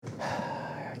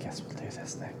guess we'll do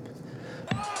this thing.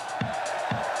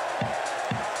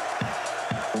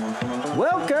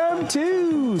 Welcome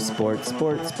to Sports,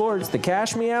 the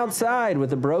Cash Me Outside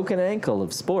with a broken ankle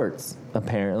of sports,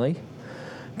 apparently.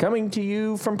 Coming to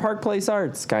you from Park Place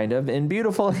Arts, kind of, in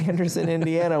beautiful Anderson,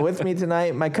 Indiana. With me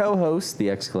tonight, my co-host, the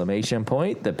exclamation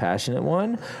point, the passionate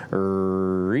one,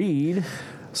 Reed.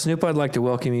 Snoop, I'd like to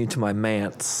welcome you to my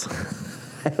manse.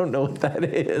 I don't know what that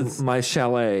is. My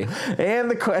chalet. And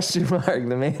the question mark,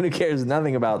 the man who cares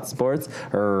nothing about sports,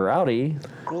 Rowdy.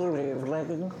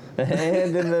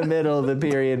 And in the middle of the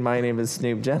period, my name is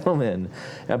Snoop Gentleman.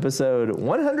 Episode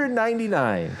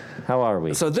 199. How are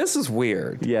we? So this is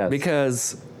weird. Yes.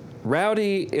 Because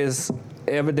Rowdy is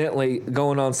evidently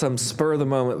going on some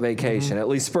spur-of-the-moment vacation, at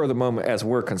least spur-of-the-moment as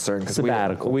we're concerned.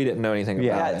 Sabbatical. We didn't know anything about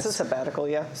it. Yeah, it's a sabbatical,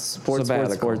 yeah. Sports.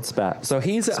 So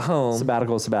he's at home.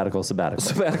 Sabbatical. Sabbatical.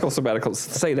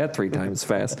 Say that 3 times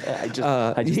fast. I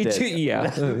just did.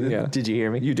 Yeah. Yeah. Did you hear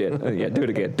me? You did. Yeah, do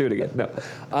it again.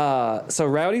 No. So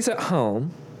Rowdy's at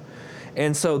home.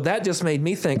 And so that just made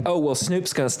me think, oh, well,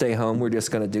 Snoop's going to stay home. We're just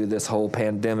going to do this whole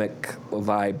pandemic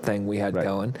vibe thing we had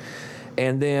going.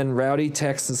 And then Rowdy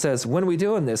texts and says, when are we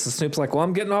doing this? And Snoop's like, well,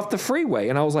 I'm getting off the freeway.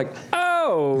 And I was like,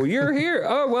 oh, you're here.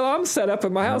 Oh, well, I'm set up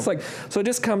at my house. Like, so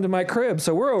just come to my crib.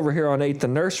 So we're over here on 8th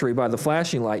and Nursery by the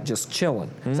flashing light just chilling.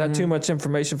 Is that too much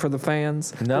information for the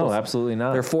fans? No, absolutely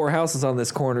not. There are 4 houses on this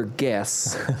corner.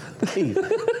 Guess.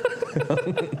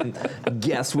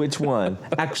 Guess which one.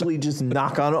 Actually, just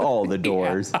knock on all the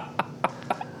doors.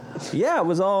 Yeah, it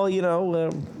was all,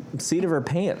 seat of her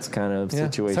pants kind of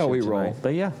situation. That's how we tonight. roll.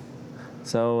 But yeah.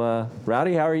 So,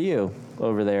 Rowdy, how are you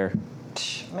over there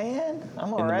Man,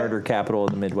 I'm all in the right. murder capital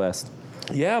of the Midwest?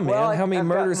 Yeah, man. Well, How many I've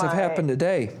got murders have happened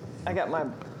today? I got my,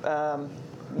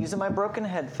 using my broken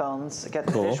headphones. I got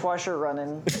the Cool. dishwasher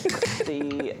running.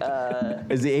 The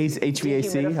Is the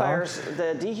HVAC, huh?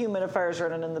 The dehumidifier's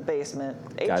running in the basement.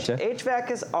 Gotcha. HVAC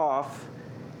is off.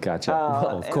 Gotcha.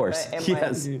 Well, of course. And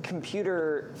Yes. my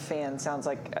computer fan sounds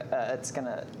like it's going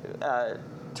to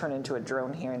turn into a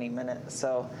drone here any minute.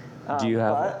 So, Do you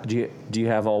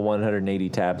have all 180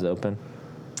 tabs open?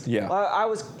 Yeah. I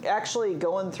was actually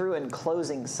going through and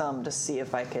closing some to see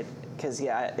if I could, because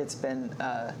it's been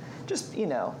just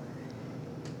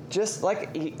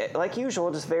like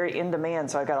usual, just very in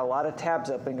demand. So I got a lot of tabs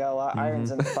open, got a lot of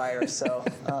irons in the fire. So,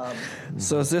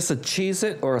 So is this a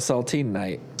Cheez-It or a saltine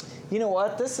night? you know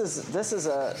what? This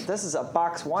is a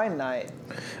box wine night.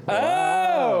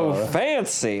 Oh,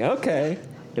 fancy. Okay.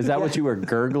 Is that what you were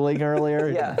gurgling earlier?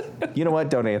 Yeah. You know what?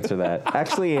 Don't answer that.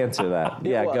 Actually, answer that.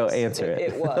 It Go was. answer it.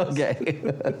 It was. Okay.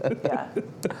 Yeah.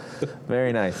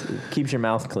 Very nice. Keeps your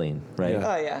mouth clean, right?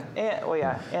 Yeah. Oh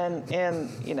yeah. And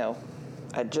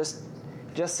I just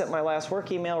sent my last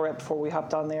work email right before we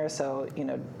hopped on there. So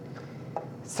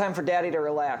it's time for Daddy to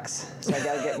relax. So I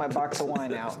got to get my box of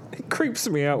wine out. It creeps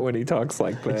me out when he talks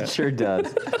like It that. sure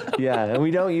does. Yeah, and we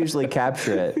don't usually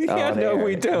capture it. Yeah, on no, air.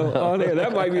 we don't. On air.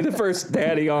 That might be the first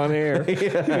Daddy on air.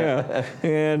 Yeah.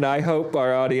 And I hope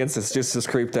our audience is just as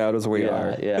creeped out as we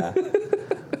are. Yeah.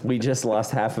 We just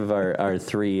lost half of our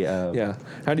 3. Yeah.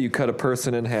 How do you cut a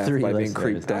person in half 3 by being listeners.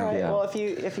 creeped All out? right. Yeah. Well, if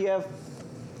you have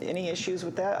any issues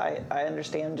with that, I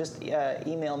understand. Just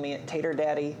email me at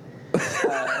taterdaddy.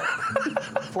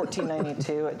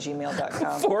 1492 at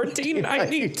gmail.com.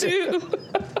 1492.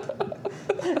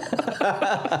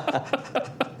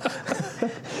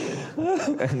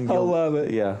 I love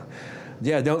it. Yeah.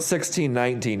 Yeah, don't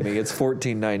 1619 me. It's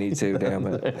 1492, damn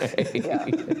it. Yeah.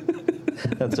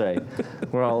 That's right.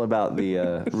 We're all about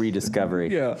the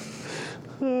rediscovery. Yeah.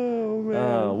 Oh,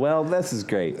 man. Well, this is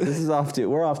great.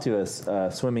 We're off to a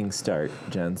swimming start,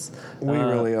 gents. We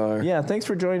really are. Yeah, thanks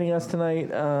for joining us tonight.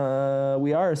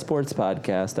 We are a sports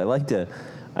podcast.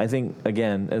 I think,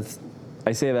 again,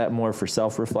 I say that more for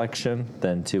self-reflection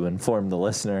than to inform the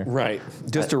listener. Right.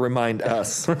 Just to remind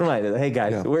us. Remind, hey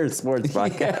guys, we're a sports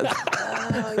podcast.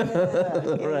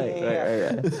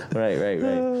 Right.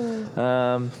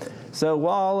 So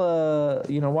while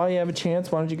you have a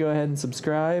chance, why don't you go ahead and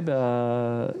subscribe?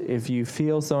 If you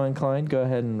feel so inclined, go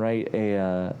ahead and write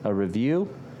a review.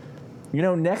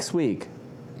 Next week,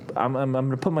 I'm going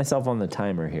to put myself on the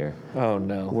timer here. Oh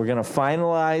no. We're going to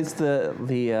finalize the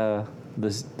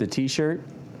T-shirt.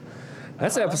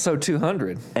 That's episode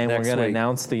 200. And we're going to week.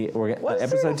 announce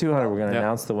episode 200. We're going to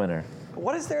announce the winner.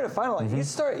 What is there to finalize? You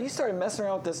started messing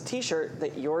around with this T-shirt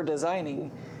that you're designing,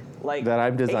 like That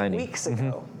I'm designing. 8 weeks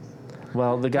ago.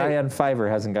 Well, the guy on Fiverr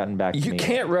hasn't gotten back to me. You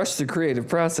can't rush the creative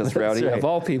process, Rowdy. right. Of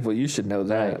all people, you should know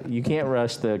that. Right. You can't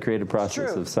rush the creative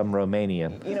process true. of some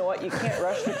Romanian. You know what? You can't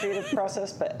rush the creative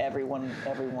process, but everyone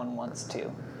wants to.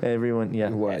 Everyone, yeah.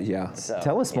 What? Yeah. So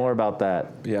Tell us more about that.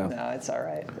 Yeah. No, it's all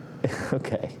right.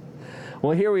 Okay.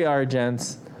 Well, here we are,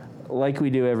 gents. Like we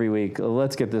do every week.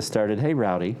 Let's get this started. Hey,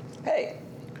 Rowdy. Hey,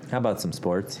 How about some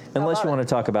sports? Unless about you want it? to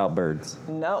talk about birds.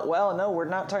 no, we're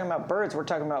not talking about birds. We're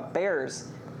talking about bears.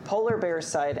 Polar bear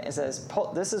sighting. It says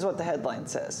this is what the headline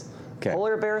says. Okay.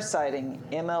 Polar bear sighting,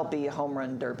 MLB home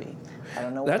run derby. I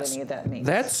don't know what any of that means.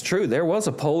 That's true. There was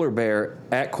a polar bear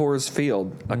at Coors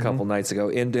Field a couple nights ago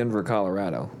in Denver,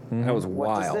 Colorado. That was what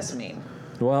wild. does this mean?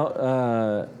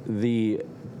 Well,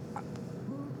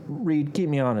 Reed, keep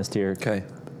me honest here. Okay.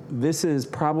 This is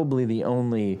probably the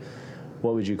only,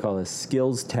 what would you call this,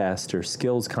 skills test or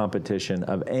skills competition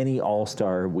of any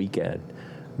All-Star weekend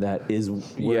that is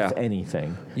worth Yeah.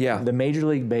 anything. Yeah. The Major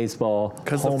League Baseball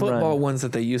Because the home football run, ones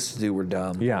that they used to do were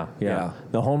dumb. yeah.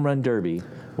 The home run derby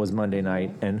was Monday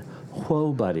night, and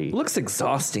whoa, buddy. Looks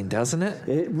exhausting, doesn't it?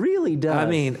 It really does. I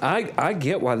mean, I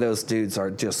get why those dudes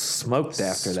are just smoked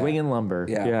after that. Swinging lumber.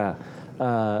 Yeah.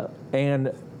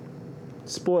 And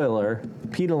spoiler,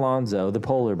 Pete Alonso, the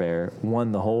polar bear,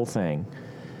 won the whole thing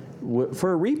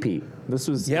for a repeat. This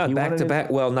was Yeah, he back won to it back.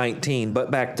 Well, 19,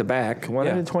 but back to back. Won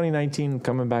it Yeah. in 2019,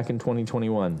 coming back in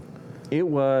 2021. It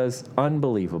was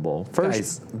unbelievable.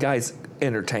 Guys,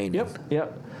 entertaining.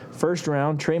 Yep. First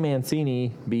round, Trey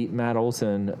Mancini beat Matt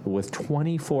Olson with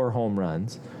 24 home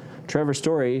runs. Trevor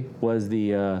Story was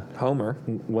the Homer.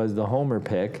 homer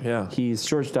pick. Yeah. He's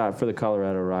shortstop for the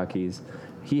Colorado Rockies.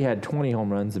 He had 20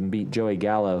 home runs and beat Joey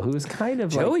Gallo, who was kind of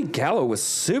Joey Gallo was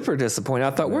super disappointed. I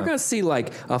thought we're going to see like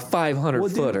a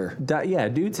 500-footer.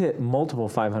 Dude's hit multiple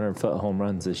 500-foot home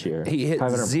runs this year. He hit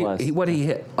 500 plus. what did he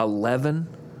hit? 11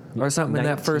 or something in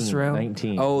that first 19, round?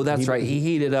 19. Oh, that's right. He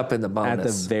heated up in the bonus. At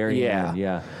the very end,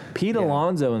 yeah. Pete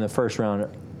Alonso in the first round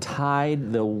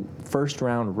tied the first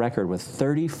round record with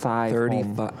 35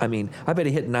 35. I mean, I bet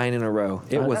he hit 9 in a row.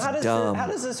 It was dumb. How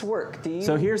does this work?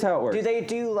 So here's how it works. Do they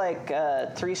do like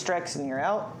 3 strikes and you're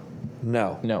out?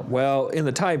 No. No. Well, in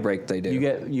the tie break they do.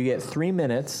 You get 3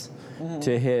 minutes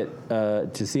to hit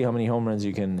to see how many home runs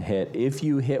you can hit. If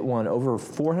you hit one over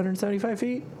 475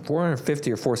 feet,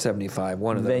 450 or 475,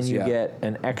 one of then those. you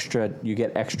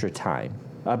get extra time,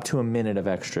 up to a minute of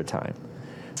extra time.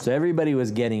 So everybody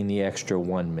was getting the extra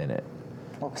 1 minute.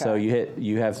 Okay. So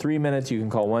you have 3 minutes, you can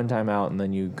call one timeout, and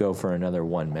then you go for another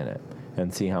 1 minute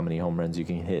and see how many home runs you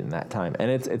can hit in that time. And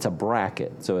it's a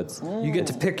bracket, so You get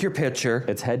to pick your pitcher.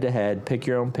 it's head to head. Pick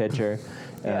your own pitcher,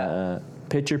 Yeah.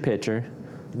 pitcher.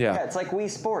 Yeah, Yeah. it's like Wii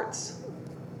Sports.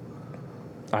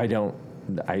 I don't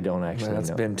actually That's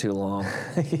know. been too long.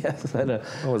 Yes, I don't.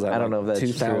 What was that? I don't know if that's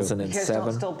 2000 true. You guys don't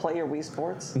 7. still play your Wii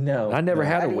Sports? No, I never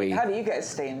had a How Wii. do you guys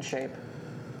stay in shape?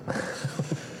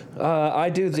 I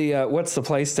do the what's the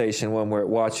PlayStation one where it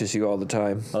watches you all the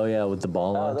time? Oh yeah, with the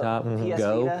ball on the top. PS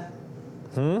Go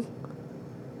Vita?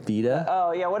 Vita.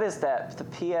 Oh yeah, what is that? The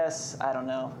PS? I don't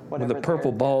know. With Whatever. the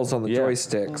purple balls on the Yeah.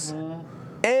 joysticks.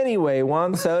 Anyway,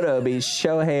 Juan Soto beat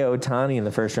Shohei Ohtani in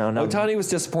the first round. Now, Ohtani was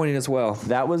disappointing as well.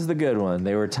 that was the good one.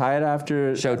 They were tied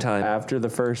after Showtime. after the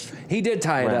first. He did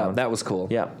tie it up. Round. That was cool.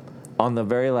 Yep. On the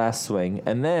very last swing,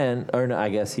 and then, or no, I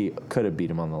guess he could have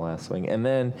beat him on the last swing, and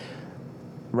then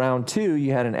round 2,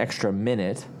 you had an extra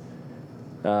minute.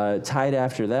 Tied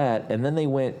after that, and then they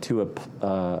went to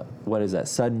a what is that?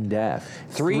 Sudden death.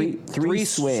 Three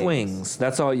swings.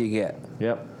 That's all you get.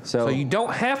 Yep. So you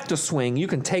don't have to swing. You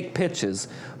can take pitches,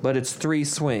 but it's 3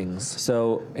 swings.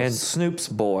 So And Snoop's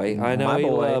boy, I know my he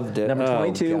boy, loved it. number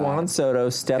 22, God. Juan Soto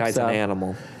steps Guy's up. an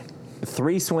animal.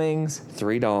 3 swings,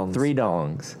 3 dongs. 3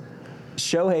 dongs.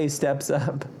 Shohei steps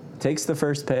up, takes the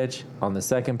first pitch. On the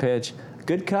second pitch,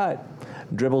 good cut,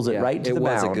 dribbles it right to the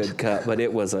mound. It was a good cut, but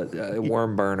it was a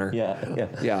worm burner.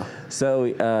 Yeah.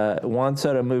 So Juan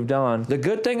Soto moved on. The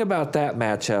good thing about that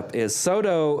matchup is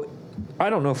Soto, I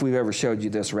don't know if we've ever showed you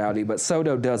this, Rowdy, but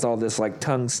Soto does all this like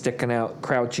tongue sticking out,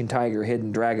 crouching tiger,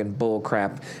 hidden dragon bull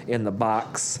crap in the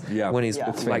box when he's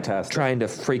It's like fantastic. trying to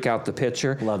freak out the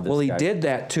pitcher. Love this well, he guy. did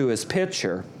that to his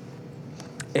pitcher,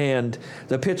 and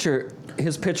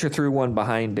his pitcher threw one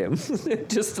behind him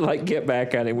just to like get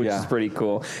back at him, which is pretty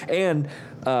cool. And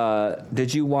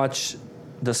did you watch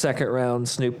the second round,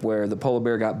 Snoop, where the polar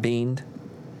bear got beaned?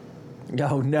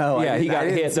 Oh no! Yeah, he got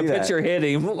hit. The pitcher hit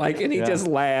him, and he Yeah. just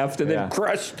laughed and Yeah.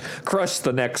 then crushed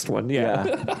the next one.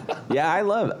 Yeah, yeah. I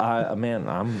love. Man,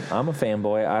 I'm a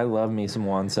fanboy. I love me some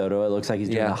Juan Soto. It looks like he's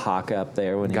doing Yeah. a hawk up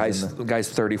there when Guy's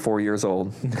 34 years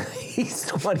old. he's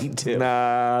 22.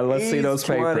 Nah, let's see those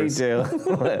papers. 22.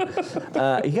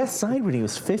 He got signed when he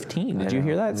was 15. Did you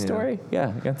hear that Yeah. story?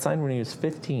 Yeah, he got signed when he was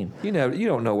 15. You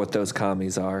don't know what those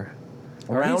commies are.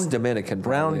 Or he's Dominican.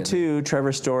 Probably. Round 2,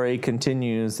 Trevor Story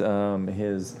continues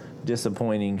his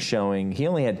disappointing showing. He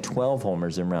only had 12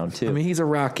 homers in round 2. I mean, he's a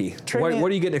Rocky. What are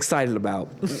you getting excited about?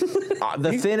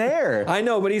 the thin air. I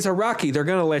know, but he's a Rocky. They're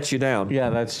gonna let you down. Yeah,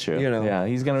 that's true. Yeah,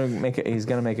 he's gonna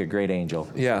make a great angel.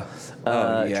 Yeah.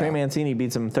 Trey Mancini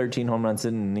beats him 13 home runs.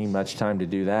 Didn't need much time to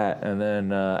do that. And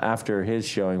then after his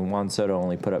showing, Juan Soto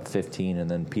only put up 15, and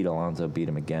then Pete Alonso beat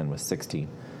him again with 16.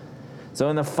 So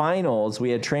in the finals, we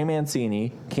had Trey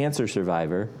Mancini, cancer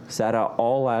survivor, sat out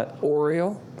all at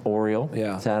Oriole.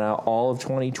 Yeah, sat out all of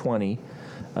 2020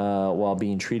 while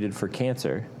being treated for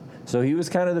cancer. So he was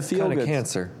kind of the feel Kind good of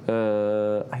cancer.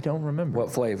 I don't remember.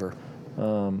 What flavor?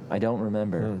 I don't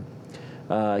remember.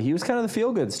 He was kind of the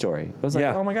feel-good story. It was like,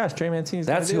 Yeah. oh my gosh, Trey Mancini's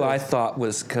That's gonna who do I this. thought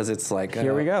was because it's like.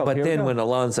 Here we go, But here we then go. when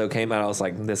Alonso came out, I was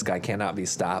like, this guy cannot be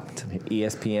stopped.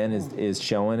 ESPN is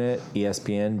showing it.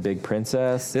 ESPN, Big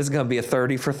Princess. This is gonna be a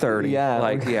 30 for 30.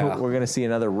 Yeah, Yeah. we're gonna see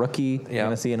another rookie. We're Yeah.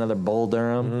 gonna see another Bull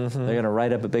Durham. They're gonna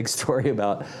write up a big story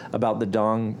about the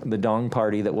dong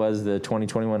party that was the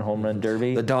 2021 Home Run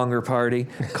Derby. The Donger party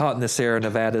caught in the Sierra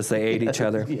Nevadas. They ate each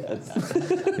other.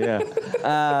 Yes.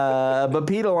 Yeah. But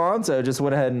Pete Alonso just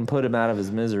went ahead and put him out of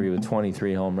his misery with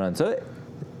 23 home runs. So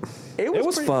it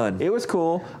was fun. It was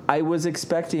cool. I was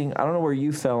expecting, I don't know where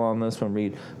you fell on this one,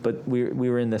 Reed, but we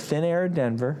were in the thin air of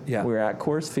Denver. Yeah. We were at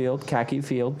Coors Field, Khaki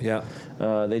Field. Yeah.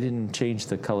 They didn't change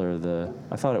the color of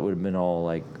I thought it would have been all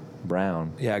like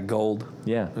brown. Yeah, gold.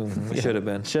 Yeah. Should have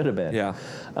been. Should have been. Yeah.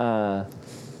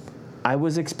 I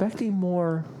was expecting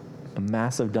more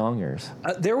massive dongers.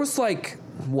 There was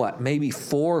maybe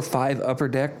 4 or 5 upper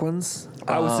deck ones?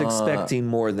 I was expecting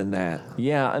more than that.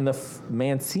 Yeah, and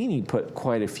Mancini put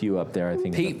quite a few up there, I think.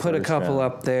 in Pete the put a first couple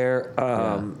round. up there.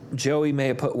 Joey may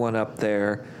have put one up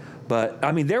there. But,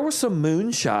 I mean, there were some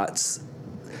moonshots.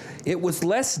 It was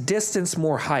less distance,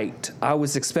 more height. I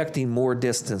was expecting more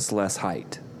distance, less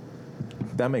height.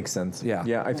 That makes sense. Yeah.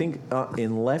 Yeah, I think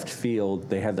in left field,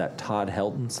 they had that Todd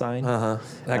Helton sign.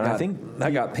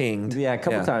 That got pinged. Yeah, a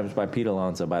couple times by Pete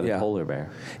Alonso, by the Yeah. polar bear.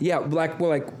 Yeah, like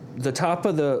the top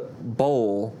of the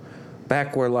bowl,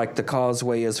 back where the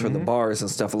causeway is for the bars and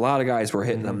stuff. A lot of guys were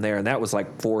hitting them there, and that was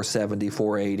like 470,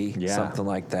 480, Yeah. something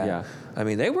like that. Yeah. I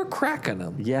mean, they were cracking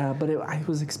them. Yeah, but I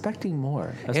was expecting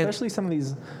more, especially some of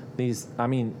these. I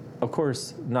mean, of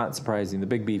course, not surprising. The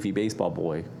big beefy baseball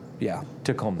boy Yeah,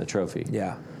 took home the trophy.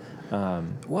 yeah.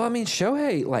 Well, I mean,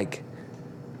 Shohei,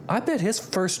 I bet his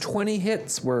first 20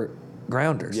 hits were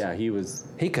grounders. Yeah, he was.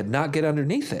 He could not get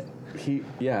underneath it.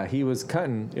 He was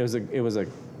cutting. It was a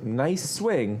nice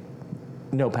swing,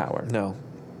 no power. No.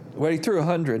 Well, he threw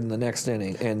 100 in the next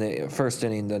inning, in the first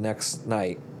inning the next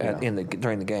night during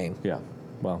the game, Yeah.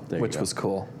 Well, there which you go. was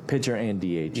cool. Pitcher and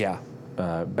DH. Yeah.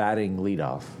 Batting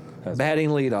leadoff. Batting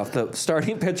leadoff, the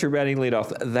starting pitcher batting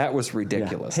leadoff, that was Yeah.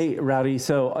 ridiculous. Hey, Rowdy.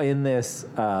 So in this,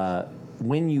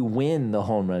 when you win the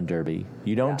home run derby,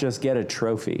 you don't just get a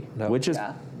trophy, No. which is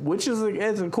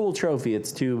it's a cool trophy.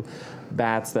 It's 2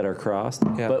 bats that are crossed.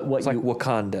 Yeah. But what it's like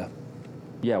Wakanda.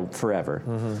 forever.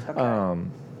 Okay.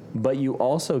 But you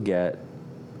also get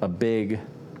a big,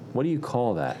 what do you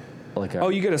call that? Like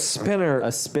You get a spinner.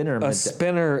 a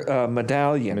spinner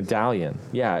medallion. medallion.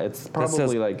 Yeah, it's probably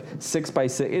says like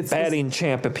 6x6. It's Batting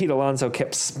champ, and Pete Alonso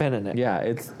kept spinning it. Yeah,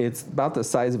 it's about the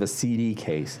size of a CD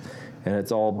case, and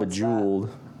it's all bejeweled.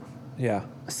 Yeah.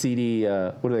 CD,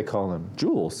 what do they call them?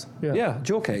 Jewels. Yeah,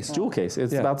 jewel case. Jewel case.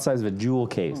 It's Yeah. about the size of a jewel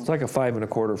case. It's like a 5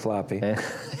 1/4 floppy.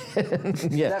 Does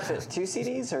Yeah, that fit 2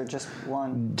 CDs or just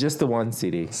one? just the one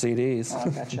CD. CDs. Oh,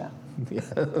 gotcha.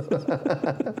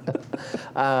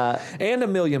 And $1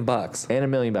 million. And $1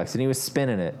 million. And he was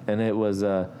spinning it. And it was,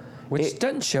 Which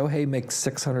doesn't Shohei make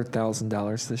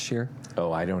 $600,000 this year?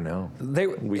 oh, I don't know.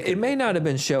 It may not have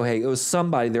been Shohei. It was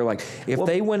somebody. They're like, if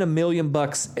they win $1 million,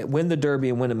 win the Derby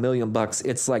and win $1 million,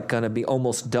 it's like going to be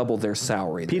almost double their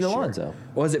salary. Pete this year. Alonso.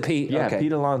 Was it Pete? Yeah, Okay.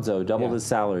 Pete Alonso doubled Yeah. his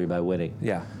salary by winning.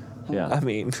 Yeah. Yeah. I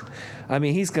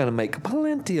mean, he's going to make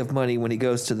plenty of money when he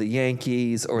goes to the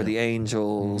Yankees or the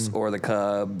Angels or the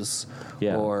Cubs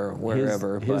or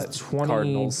wherever. His but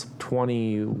Cardinals.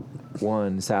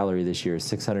 2021 salary this year is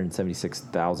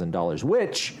 $676,000,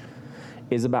 which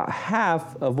is about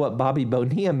half of what Bobby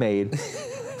Bonilla made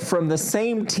from the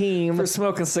same team For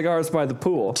smoking cigars by the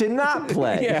pool. to not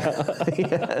play.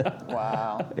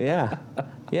 Wow. Yeah.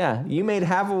 Yeah. You made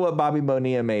half of what Bobby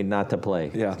Bonilla made not to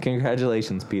play. Yeah.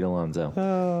 Congratulations, Pete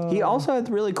Alonso. He also had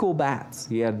really cool bats.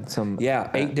 He had some. Yeah,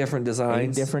 8 different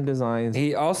designs. 8 different designs.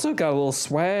 He also got a little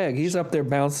swag. He's up there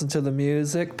bouncing to the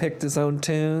music, picked his own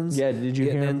tunes. Yeah, did you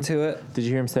getting hear him? into it? Did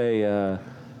you hear him say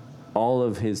all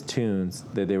of his tunes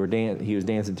that they were he was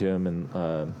dancing to him,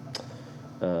 and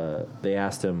they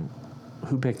asked him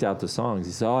who picked out the songs.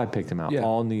 He said, "Oh, I picked them out. Yeah.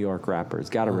 All New York rappers.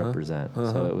 Got to represent."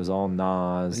 So it was all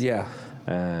Nas. Yeah.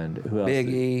 And who else?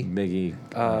 Biggie.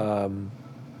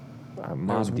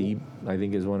 Mobb Deep, I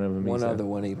think, is one of them. One other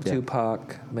one.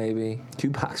 Tupac, maybe.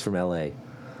 Tupac's from L.A.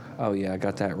 Oh, yeah, I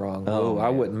got that wrong. Oh, I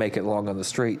man. wouldn't make it long on the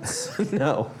streets.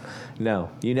 No,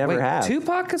 you never Wait, have.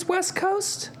 Tupac is West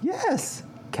Coast? Yes,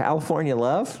 California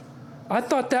Love. I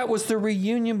thought that was the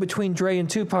reunion between Dre and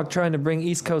Tupac trying to bring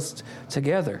East Coast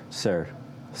together. Sir.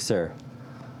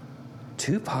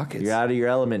 Tupac is... You're out of your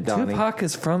element, Donnie. Tupac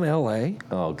is from L.A.?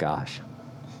 Oh, gosh.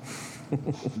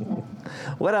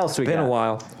 What else we got? Been a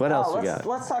while. What else we got?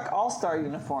 Let's talk all-star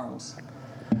uniforms.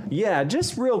 Yeah,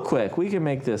 just real quick. We can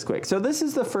make this quick. So this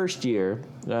is the first year,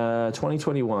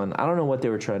 2021. I don't know what they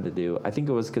were trying to do. I think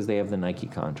it was because they have the Nike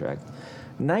contract.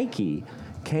 Nike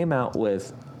came out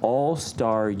with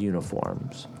all-star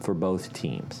uniforms for both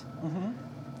teams.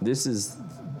 This is...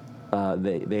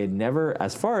 they had never,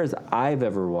 as far as I've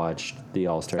ever watched the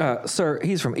All-Star. Sir,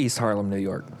 he's from East Harlem, New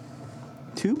York.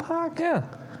 Tupac? Yeah.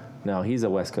 No, he's a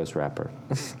West Coast rapper.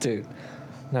 Dude.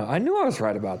 No, I knew I was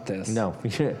right about this. No.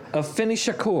 Afeni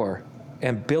Shakur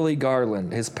and Billy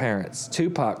Garland, his parents.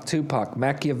 Tupac,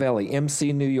 Machiavelli,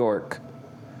 MC New York.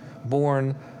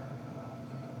 Born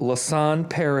Lasan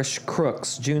Parish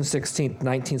Crooks, June 16th,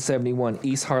 1971,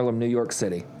 East Harlem, New York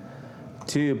City.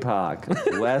 Tupac,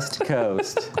 West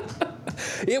Coast.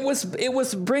 It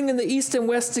was bringing the East and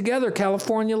West together,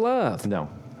 California love. No.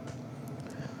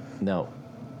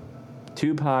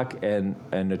 Tupac and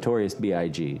Notorious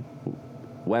B.I.G.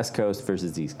 West Coast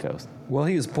versus East Coast. Well,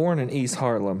 he was born in East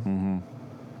Harlem.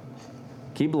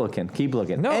 Keep looking.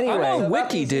 No, anyway, I'm on So about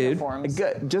Wiki, these dude. uniforms,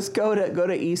 just go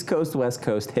to East Coast, West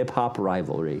Coast hip hop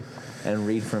rivalry, and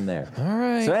read from there. All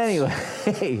right. So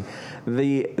anyway,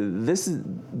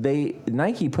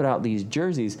 Nike put out these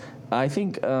jerseys. I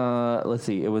think let's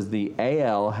see, it was the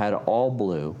AL had all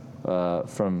blue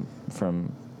from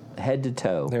head to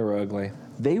toe. They were ugly.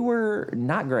 They were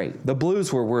not great. The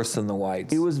blues were worse than the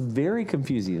whites. It was very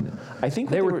confusing. I think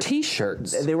They were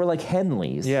T-shirts. They were like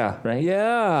Henleys. Yeah. Right.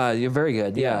 Yeah. You're very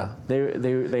good. Yeah.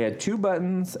 They had 2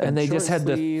 buttons And they just had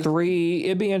the sleeves. 3.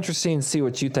 It'd be interesting to see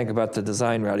what you think about the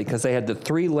design, Rowdy, because they had the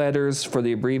 3 letters for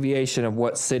the abbreviation of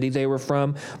what city they were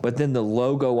from, but then the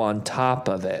logo on top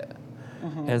of it.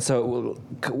 And so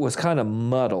it was kind of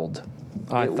muddled,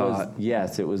 I thought.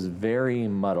 It was very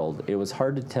muddled. It was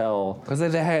hard to tell. Because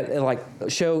they had, like,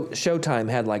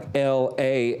 Showtime had, like,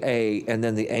 LAA and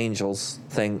then the Angels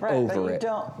thing right, over it.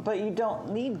 But you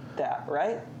don't need that,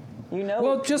 right? You know.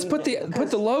 Well, just put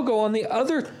the logo on the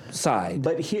other side.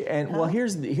 But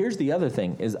here's the other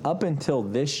thing is up until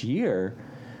this year,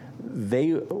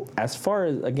 as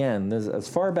far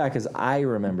back as I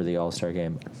remember the All-Star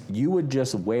game, you would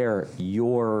just wear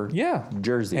your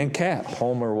jersey and cap,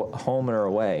 home or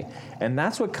away, and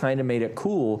that's what kind of made it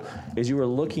cool. Is you were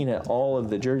looking at all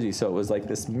of the jerseys, so it was like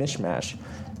this mishmash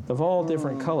of all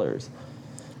different colors.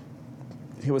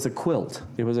 It was a quilt.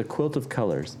 It was a quilt of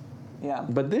colors. Yeah.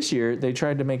 But this year they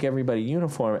tried to make everybody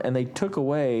uniform, and they took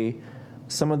away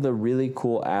some of the really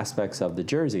cool aspects of the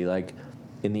jersey, like.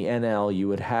 In the NL, you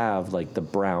would have like the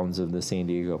Browns of the San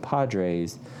Diego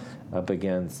Padres up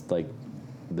against like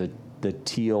the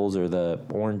teals or the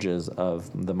oranges of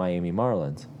the Miami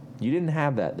Marlins. You didn't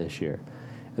have that this year.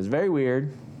 It was very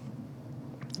weird,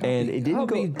 and it didn't I'll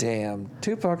go. be damned.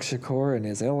 Tupac Shakur and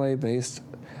his LA-based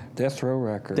Death Row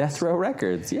Records. Death Row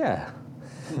Records, yeah.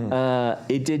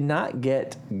 It did not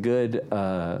get good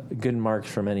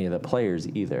marks from any of the players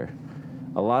either.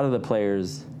 A lot of the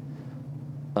players.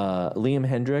 Liam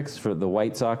Hendricks, for the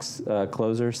White Sox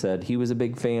closer, said he was a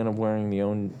big fan of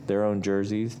wearing their own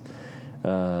jerseys.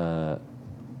 There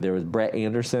was Brett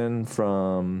Anderson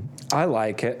from... I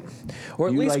like it. Or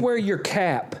at least wear your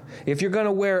cap. If you're going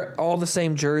to wear all the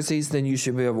same jerseys, then you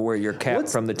should be able to wear your cap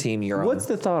from the team you're on. What's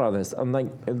the thought on this? I'm like...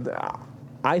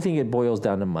 I think it boils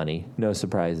down to money. No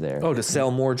surprise there. Oh, to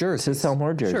sell more jerseys. To sell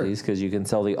more jerseys, because you can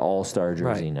sell the All-Star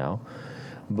jersey now.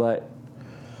 But...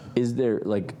 Is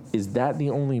that the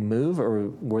only move, or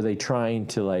were they trying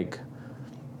to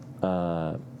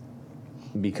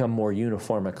become more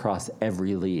uniform across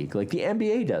every league. Like the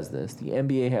NBA does this. The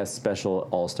NBA has special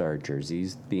all-star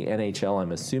jerseys. The NHL,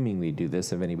 I'm assuming they do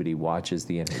this if anybody watches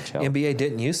the NHL. NBA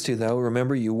didn't used to, though.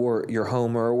 Remember, you wore your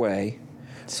home or away.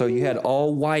 So you had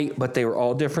all white, but they were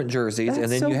all different jerseys. That's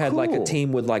and then so you had like a cool.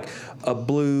 team with like a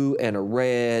blue and a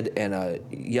red and a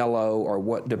yellow or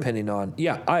what, depending on.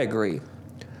 Yeah, I agree.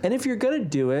 And if you're going to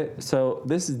do it, so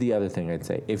this is the other thing I'd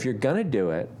say. If you're going to do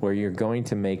it, where you're going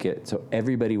to make it so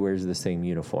everybody wears the same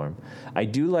uniform, I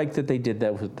do like that they did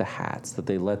that with the hats, that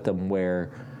they let them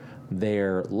wear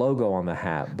their logo on the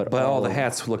hat. But all the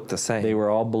hats looked the same. They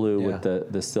were all blue Yeah.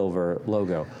 with the silver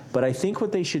logo. But I think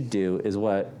what they should do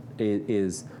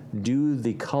is do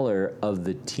the color of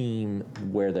the team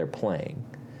where they're playing.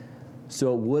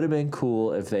 So it would have been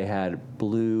cool if they had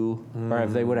blue, or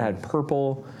if they would have had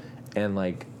purple and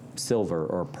like silver,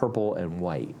 or purple and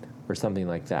white, or something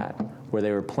like that, where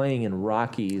they were playing in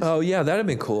Rockies. Oh, yeah, that'd have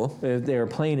been cool. If they were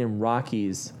playing in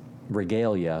Rockies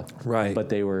regalia, Right. But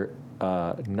they were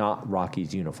not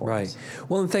Rockies uniforms. Right.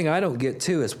 Well, the thing I don't get,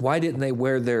 too, is why didn't they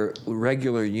wear their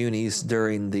regular unis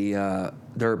during the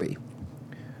Derby?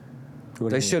 What do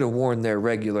They you should have worn their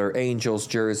regular Angels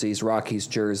jerseys, Rockies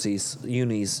jerseys,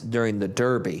 unis during the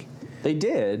Derby. mean? They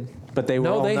did, but they were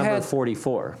No, all they number had-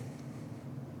 44.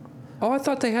 Oh, I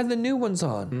thought they had the new ones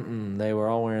on. They were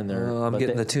all wearing their. I'm but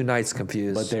getting they- the two nights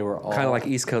confused. but they were all- kind of like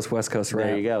East Coast, West Coast rap.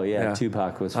 There you go. Yeah,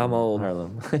 Tupac was from I'm old.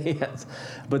 Harlem. Yes,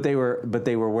 but they were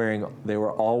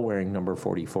all wearing number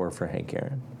 44 for Hank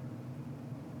Aaron,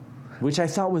 which I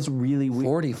thought was really weird.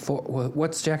 44.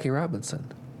 What's Jackie Robinson?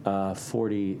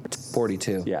 40.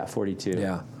 42. Yeah, 42.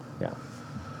 Yeah. Yeah.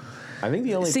 I think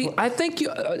the only. See, I think you,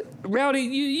 Rowdy,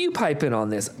 you pipe in on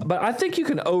this, but I think you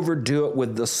can overdo it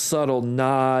with the subtle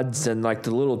nods and like the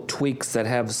little tweaks that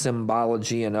have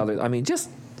symbology and other. I mean,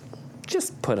 just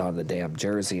put on the damn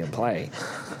jersey and play.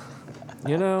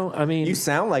 You know, I mean, you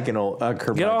sound like an old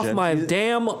curmudgeon. get off my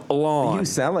damn lawn. You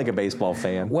sound like a baseball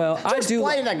fan. Well, I do.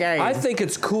 play the game. I think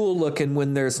it's cool looking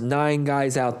when there's 9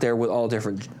 guys out there with all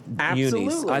different unis.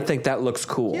 Absolutely. I think that looks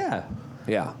cool. Yeah.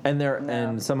 Yeah.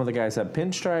 And some of the guys have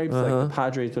pinstripes. Like the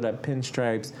Padres would have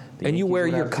pinstripes. The And you Yankees wear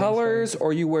would your have colors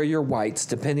or you wear your whites,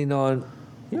 depending on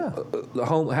Yeah. the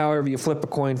home. However you flip a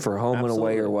coin for home and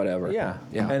away or whatever. Yeah.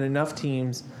 Yeah. And enough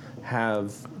teams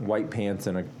have white pants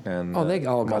and They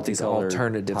all got these multicolored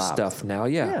alternative tops. stuff now.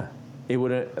 Yeah. Yeah. It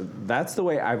would. That's the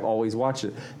way I've always watched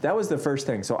it. That was the first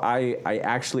thing. So I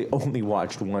actually only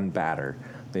watched one batter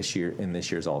this year in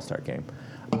this year's All-Star game.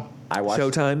 I watched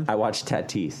Showtime? I watched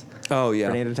Tatis. Oh yeah.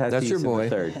 Fernando Tatis That's your in boy. the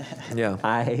third. Yeah.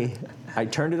 I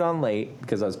turned it on late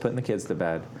because I was putting the kids to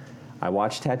bed. I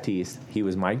watched Tatis. He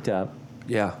was mic'd up.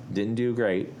 Yeah. Didn't do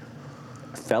great.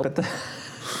 Fell at the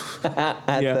Yeah.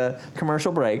 the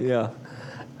commercial break. Yeah.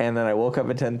 And then I woke up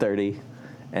at 10:30,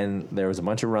 and there was a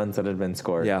bunch of runs that had been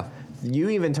scored. Yeah. You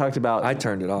even talked about I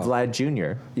turned it off. Vlad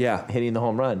Jr. Yeah. hitting the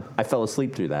home run. I fell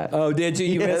asleep through that. Oh, did you?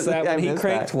 You Yes, missed that I one. He missed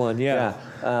cranked that. one. Yeah.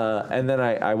 And then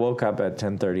I woke up at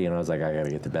 10:30, and I was like, I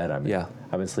gotta get to bed. I've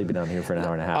been sleeping down here for an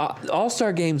hour and a half.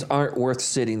 All-Star games aren't worth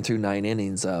sitting through 9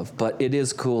 innings of, but it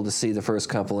is cool to see the first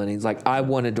couple innings. Like I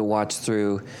wanted to watch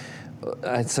through.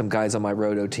 I had some guys on my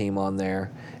roto team on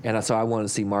there, and so I wanted to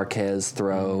see Marquez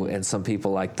throw and some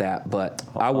people like that. But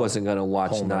I wasn't going to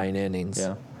watch Homer. 9 innings.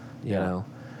 Yeah. You know,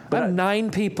 But I have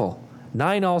 9 people,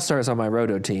 9 All-Stars on my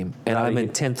roto team, and Rowdy, I'm in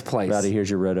 10th place. Rowdy, here's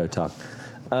your roto talk.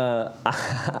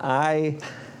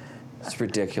 It's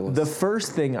ridiculous. The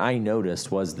first thing I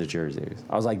noticed was the jerseys.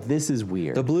 I was like, this is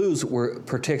weird. The Blues were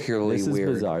particularly This is weird.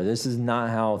 bizarre. This is not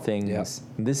how things. Yep.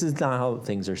 This is not how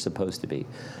things are supposed to be.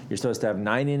 You're supposed to have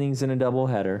 9 innings in a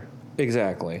doubleheader.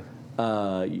 Exactly.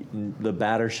 The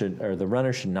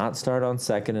runner should not start on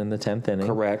second in the 10th inning.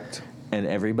 Correct. And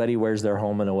everybody wears their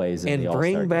home and aways in And the All-Star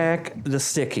bring game. back the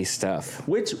sticky stuff.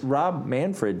 Which Rob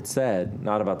Manfred said,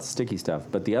 not about the sticky stuff,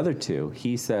 but the other two.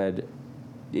 He said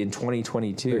in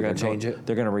 2022 They're gonna change it?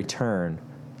 They're going to return.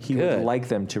 He Good. would like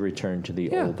them to return to the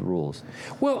Yeah. old rules.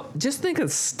 Well, just think of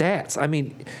stats. I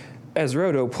mean, as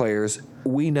roto players,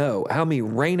 we know how many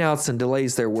rainouts and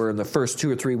delays there were in the first 2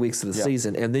 or 3 weeks of the Yep.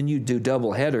 season, and then you do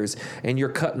double headers, and you're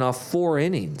cutting off 4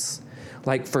 innings.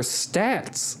 Like for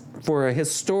stats, for a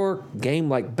historic game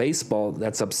like baseball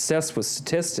that's obsessed with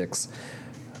statistics,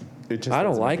 It just I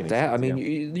don't doesn't make like any that. sense, I mean,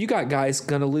 yeah. you got guys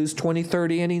going to lose 20,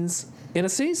 30 innings in a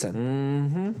season.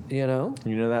 Mm-hmm. You know?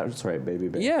 You know that's right, baby.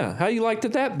 Yeah. How you like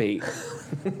that beat?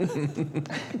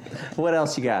 What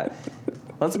else you got?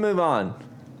 Let's move on.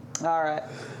 All right.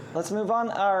 Let's move on.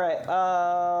 All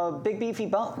right. Big Beefy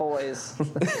Bump Boys.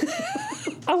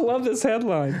 I love this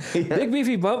headline. Big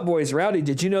Beefy Bunt Boys. Rowdy,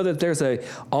 did you know that there's a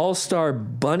all-star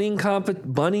bunning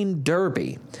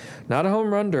derby? Not a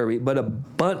home run derby, but a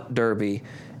bunt derby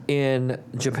in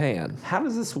Japan. How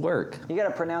does this work? You got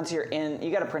to pronounce your in.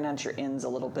 You got to pronounce your ins a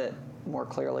little bit more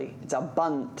clearly. It's a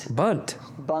bunt. Bunt.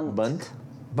 Bunt. Bunt?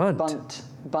 Bunt. Bunt.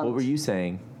 Bunt. What were you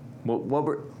saying? What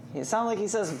were... It sounds like he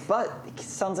says butt. It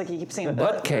sounds like he keeps saying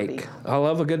Butt cake. I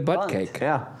love a good butt Bunt. cake.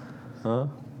 Yeah.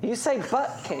 You say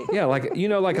butt cake. Yeah, like, you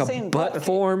know, like You're a saying butt butt cake.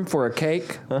 form for a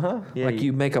cake. Uh-huh. Yeah, Like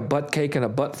you make a butt cake in a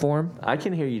butt form. I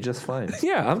can hear you just fine.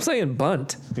 Yeah, I'm saying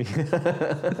bunt.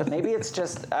 Maybe it's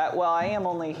just. Well, I am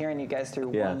only hearing you guys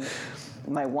through Yeah.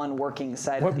 my one working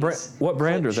side What of these. what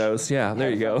brand are Klitsch those? Yeah,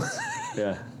 there you go. headphones.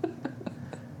 Yeah.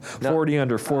 No. 40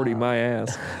 under 40, my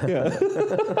ass. Yeah.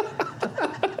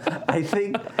 I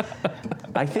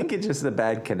think it's just a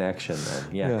bad connection then.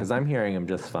 Yeah, Yeah. because I'm hearing him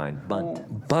just fine.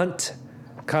 Bunt. Bunt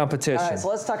competition. All right, so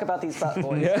let's talk about these butt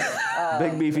boys.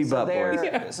 Big beefy butt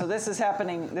boys. So this is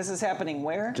happening. This is happening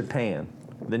where? Japan.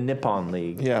 The Nippon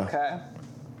League. Yeah. Okay.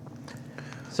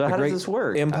 So how does this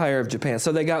work? Empire of Japan.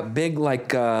 So they got big,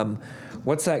 like,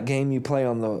 what's that game you play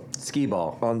on the Skee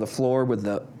ball. floor with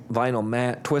the vinyl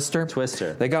mat? Twister?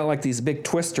 Twister. They got like these big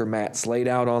twister mats laid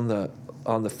out on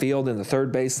the field in the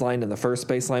third baseline and the first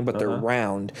baseline, but they're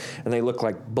round and they look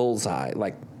like bullseye,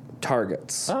 like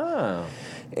targets. Oh.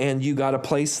 And you got to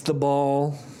place the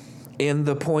ball in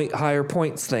the higher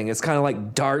points thing. It's kind of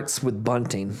like darts with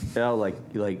bunting. Yeah, like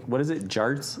what is it?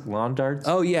 Jarts? Lawn darts?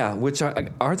 Oh yeah, which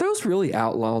are those really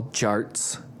outlawed,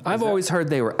 jarts? I've always heard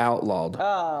they were outlawed.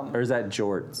 Or is that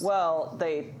jorts? Well,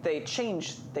 they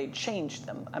changed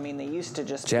them. I mean, they used to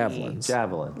just Javelins.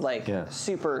 Javelin. be like yeah.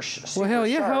 super. Well, hell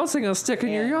yeah, sharp. how else are they gonna stick in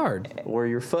your And- yard? Or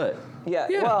your foot. Yeah,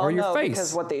 Yeah, well, or your no, face.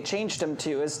 because what they changed them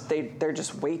to is they're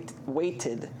just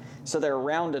weighted, so they're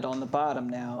rounded on the bottom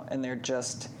now, and they're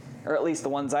just, or at least the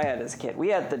ones I had as a kid. We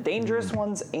had the dangerous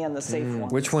ones and the safe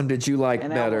ones. Which one did you like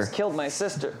And I better? almost killed my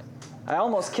sister. I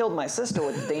almost killed my sister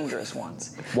with the dangerous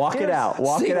ones. Walk it out.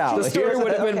 Walk it out. The story would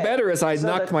have been okay. better as I So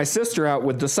knocked my sister out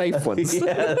with the safe ones.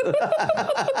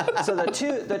 So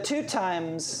the two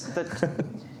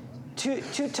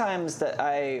times that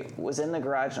I was in the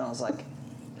garage and I was like,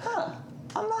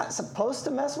 I'm not supposed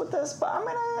to mess with this, but I'm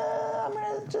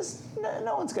gonna just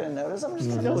no one's gonna notice. I'm just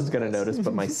gonna. No mess one's with gonna this. notice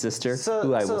but my sister, So,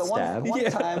 who I so will the stab. one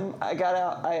time I got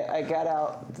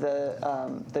out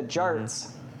the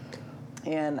jarts,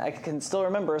 and I can still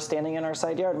remember standing in our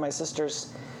side yard. My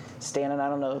sister's standing, I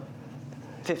don't know,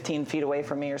 15 feet away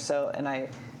from me or so, and I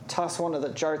tossed one of the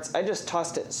jarts. I just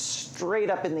tossed it straight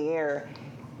up in the air,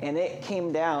 and it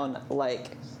came down like,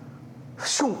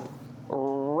 shoom,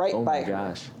 right Oh by my her.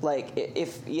 gosh. Like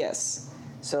yes.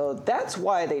 So that's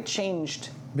why they changed.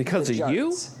 Because the of you?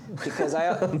 jarts.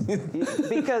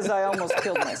 Because I almost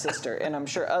killed my sister, and I'm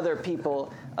sure other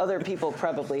people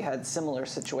probably had similar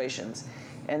situations.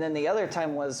 And then the other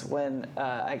time was when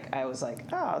I was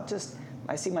like,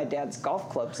 I see my dad's golf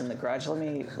clubs in the garage. Let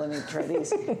me try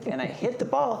these. And I hit the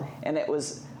ball, and it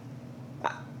was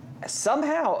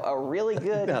somehow a really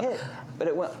good hit. But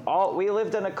it went we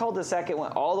lived in a cul-de-sac. It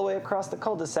went all the way across the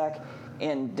cul-de-sac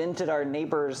and dented our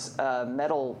neighbor's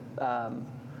metal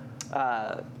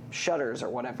shutters or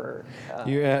whatever.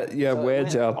 You had So it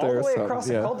wedge went out there all or the way something. across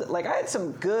the cul-de-sac. Like I had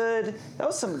that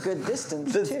was some good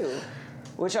distance too.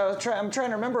 Which I'm trying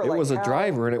to remember. It like was a how-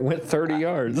 driver and it went 30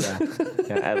 yards.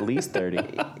 Yeah, at least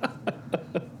 30.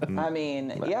 I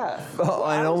mean, yeah. Oh,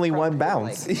 and I was only one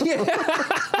probably, bounce. like-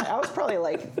 I was probably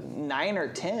like 9 or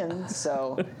 10.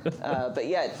 So, but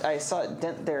yeah, I saw it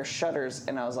dent their shutters,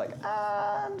 and I was like,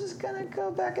 I'm just gonna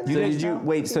go back in the. So house did you now.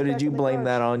 wait? Get So did back you in the blame garage.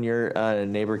 that on your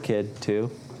neighbor kid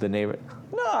too? The neighbor.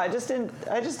 No, I just didn't.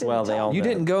 Well, they tell all him. You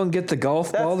didn't go and get the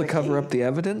golf That's ball to the cover key. up the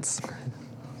evidence?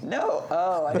 No.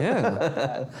 Oh, I didn't Yeah. know about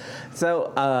that.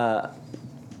 So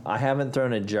I haven't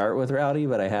thrown a jart with Rowdy,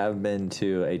 but I have been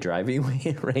to a driving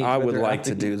range. I with would like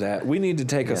to Rowdy. do that. We need to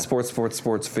take a Yeah. sports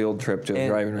field trip to a And,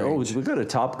 driving range. we go to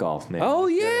Top Golf, man. Oh,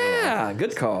 yeah.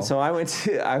 Good call. So I went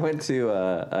to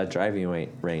a driving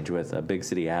range with a Big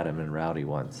City Adam and Rowdy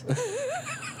once.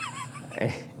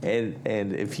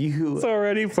 and if you It's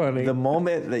already funny. the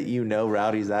moment that you know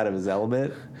Rowdy's out of his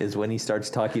element is when he starts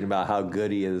talking about how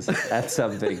good he is at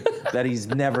something that he's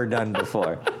never done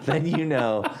before. Then you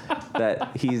know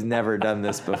that he's never done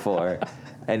this before,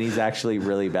 and he's actually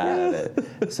really bad at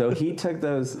it. So he took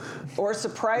those Or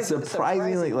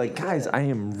surprisingly, like, guys, good. I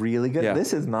am really good. Yeah.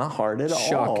 This is not hard at all.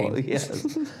 Shocking.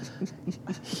 Yes.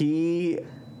 He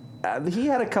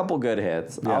had a couple good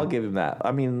hits. Yeah. I'll give him that.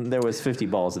 I mean, there was 50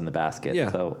 balls in the basket.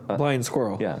 yeah. So, Blind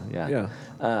squirrel. yeah.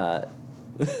 Yeah.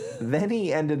 Then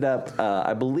he ended up,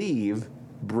 I believe,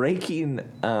 breaking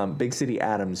Big City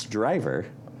Adam's driver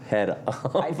head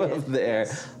off of there,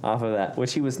 off of that,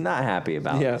 which he was not happy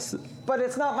about. Yes. But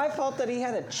it's not my fault that he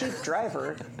had a cheap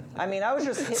driver. I mean, I was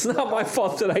just hitting It's not my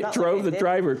fault that I Not drove like the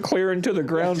driver clear into the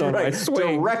ground on my Right,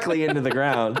 swing. directly into the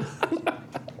ground.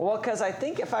 Well, because I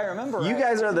think if I remember You right,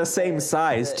 guys are the same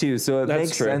size too, so it That's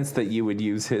makes true. sense that you would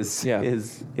use his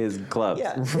clubs.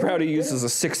 Yeah, Rowdy uses a it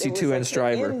was 62-inch like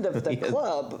driver. The end of the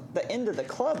club, the end of the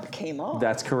club came off.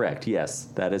 That's correct. Yes,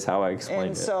 that is how I explained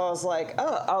And it. so I was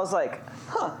like,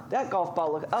 that golf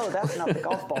ball that's not the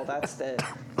golf ball, that's the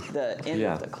end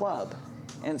Yeah. of the club.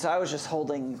 And so I was just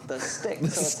holding the stick. So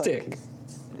it's Stick. like,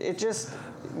 it just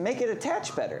make it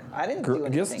attach better. I didn't do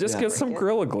anything. Just to get break some it.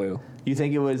 Gorilla Glue. You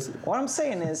think it was? What I'm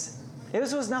saying is,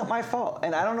 this was not my fault,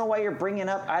 and I don't know why you're bringing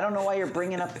up.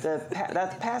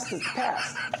 That's past is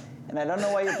past, and I don't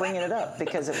know why you're bringing it up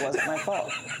because it wasn't my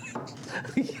fault.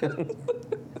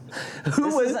 This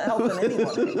isn't helping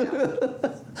anyone right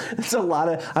now. It's a lot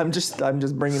of. I'm just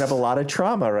bringing up a lot of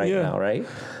trauma right Yeah. now, right?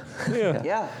 Yeah.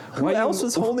 Yeah. Who else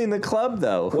was holding the club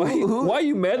though? Why are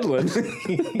you meddling?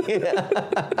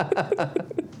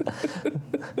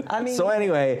 I mean, So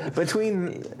anyway,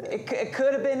 between it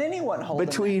could have been anyone holding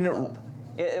Between- that club.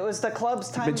 It was the club's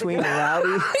time between to go. Rowdy.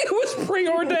 It was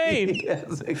preordained.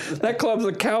 Yes, exactly. That club's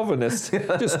a Calvinist.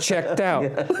 Just checked out.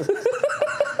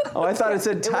 Oh, I thought it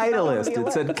said It was not one of Titleist. the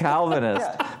It said Calvinist.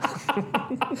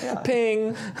 Yeah.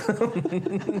 Ping.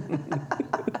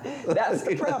 That's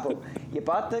the problem. You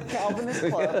bought the Calvinist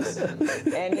clubs,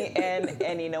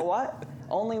 and you know what?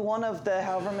 Only one of the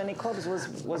however many clubs was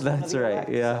one of That's the right. elect,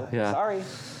 Yeah, so yeah. Sorry.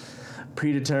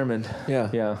 Predetermined. Yeah.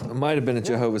 Yeah. It might have been a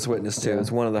Jehovah's Witness, too.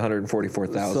 It's one of the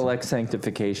 144,000. Select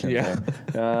sanctification. Yeah.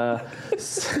 there.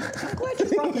 I'm glad you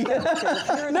brought that up. 'Cause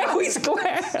if you're in Now the- he's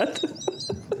glad.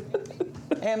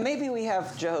 And maybe we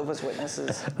have Jehovah's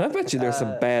Witnesses. I bet you there's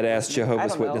some badass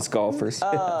Jehovah's don't know. Witness golfers.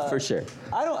 For sure.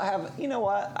 I don't have. You know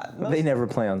what? They never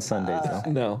play on Sundays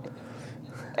though. No.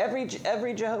 Every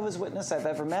Jehovah's Witness I've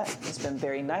ever met has been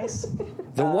very nice.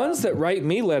 The ones that write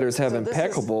me letters have so this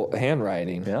impeccable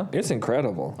handwriting. Yeah. It's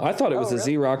incredible. I thought it was a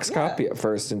really? Xerox Yeah. copy at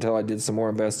first until I did some more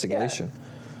investigation.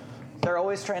 They're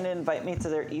always trying to invite me to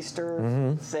their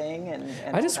Easter thing, and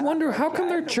I just wonder how come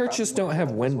their churches don't have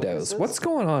windows? What's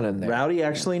going on in there? Rowdy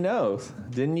actually knows.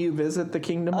 Didn't you visit the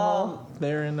Kingdom Hall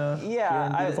there in Yeah, here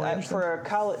in beautiful I Anderson? for a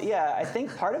college. Yeah, I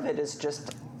think part of it is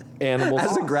just Animals.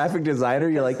 As a graphic designer,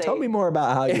 you're like, tell me more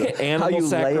about how you Animal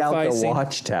lay out the sacrificing.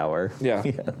 watchtower. Yeah.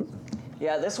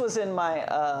 yeah. This was in my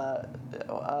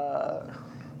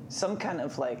some kind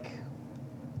of like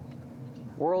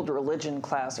world religion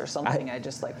class or something. I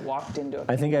just like walked into.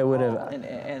 I think I would have-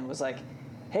 and was like,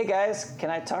 "Hey guys, can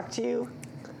I talk to you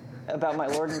about my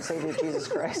Lord and Savior Jesus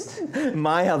Christ?"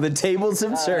 My, how the tables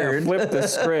have turned. Flip the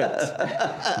script.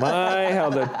 My, how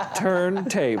the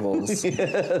turntables.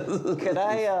 Could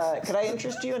I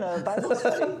interest you in a Bible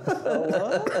study?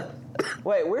 What?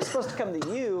 Wait, we're supposed to come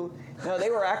to you. No,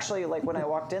 they were actually like when I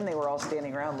walked in, they were all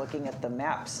standing around looking at the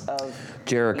maps of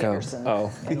Jericho. Anderson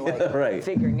Oh. and like Right.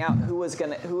 figuring out who was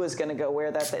gonna go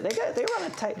where that day. They run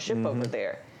a tight ship over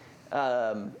there.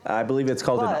 I believe it's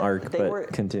called an But arc, they but were-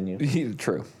 True. continue.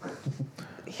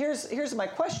 Here's my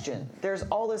question. There's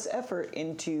all this effort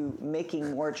into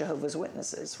making more Jehovah's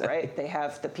Witnesses, right? They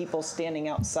have the people standing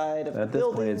outside of At the this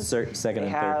point, buildings. it's second They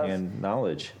and have third hand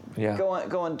knowledge. Yeah.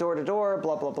 going door to door,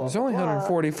 blah blah blah. There's only blah,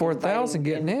 144,000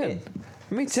 getting inviting- in.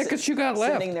 How many tickets you got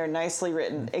left? Sending their nicely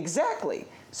written. Exactly.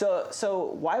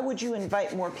 So why would you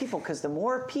invite more people? Because the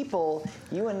more people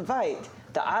you invite,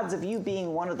 the odds of you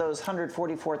being one of those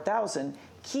 144,000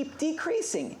 keep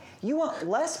decreasing. You want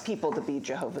less people to be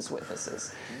Jehovah's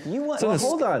Witnesses. You want. Well,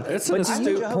 Hold on. It's But an do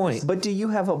astute you- point. But do you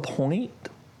have a point?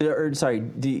 Or sorry,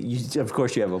 of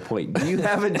course you have a point. Do you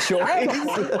have a I have a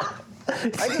choice? point.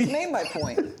 I just made my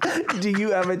point. Do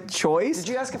you have a choice? Did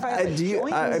you ask if I had a do you,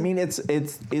 choice? I mean,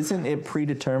 isn't it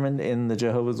predetermined in the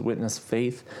Jehovah's Witness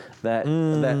faith that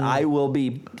I will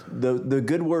be the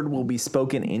good word will be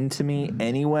spoken into me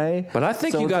anyway? But I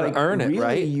think you it's gotta earn it,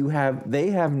 really, right?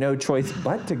 They have no choice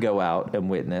but to go out and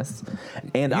witness,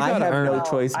 and I gotta have earn no it.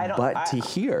 choice I don't- but to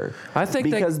hear. I think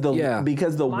because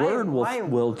because the My- word my-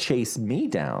 will chase me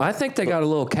down. I think they got a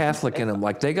little Catholic in them.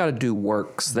 Like they got to do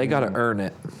works. They got to earn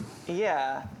it.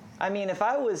 Yeah, I mean, if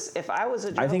I was a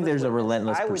Jehovah's I think there's a Witness,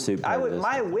 relentless I would, pursuit I part of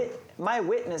would this. my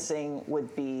witnessing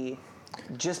would be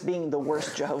just being the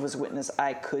worst Jehovah's Witness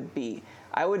I could be.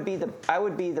 I would be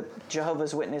the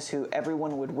Jehovah's Witness who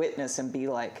everyone would witness and be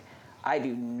like, I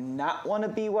do not want to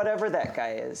be whatever that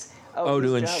guy is. Oh,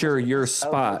 to he's ensure Jehovah's your Witness.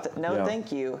 spot. No, Yeah.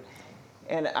 thank you.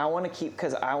 and I want to keep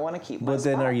my But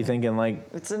then spot. are you thinking like,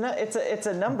 It's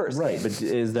a numbers right, game. but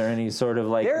is there any sort of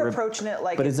like... They're approaching it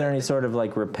like But is there any sort of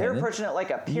like they're repentance? approaching it like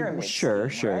a pyramid. Sure,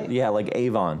 scheme, sure. right? Yeah, like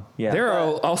Avon. Yeah. They're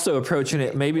also approaching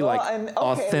it maybe Well, like and- okay,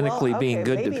 authentically well, being okay,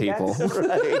 good to maybe people. that's-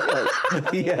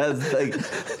 Right. Yeah, it's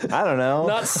like, I don't know.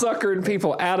 Not suckering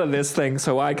people out of this thing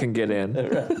so I can get in.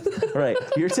 Right.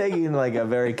 You're taking like a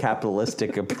very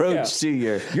capitalistic approach Yeah. to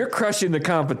your... You're crushing the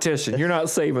competition. You're not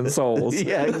saving souls.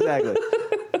 Yeah, exactly.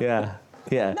 Yeah.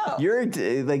 Yeah. No. You're...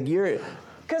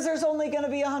 Because there's only going to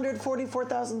be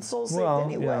 144,000 souls saved Well,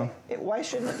 anyway. Why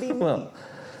shouldn't it be me? Well,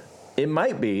 it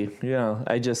might be.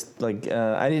 I just like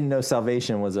I didn't know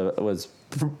salvation was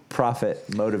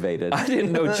profit motivated. I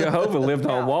didn't know Jehovah lived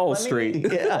on Now, Wall let me-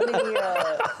 Street.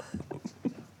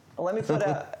 Let me put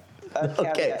a caveat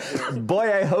Okay. here.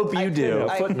 Boy, I hope you do. A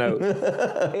footnote.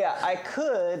 Yeah,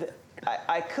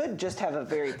 I could just have a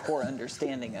very poor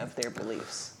understanding of their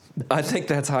beliefs. I think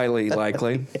that's highly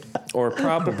likely, or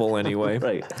probable anyway.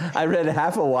 Right. I read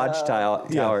half a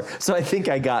Watchtower, so I think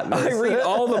I got this. I read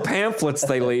all the pamphlets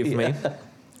they leave me.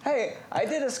 Hey, I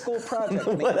did a school project.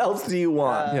 What else do you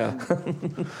want? Yeah.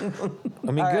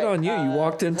 I mean, All good right, on you. You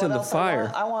walked into what the else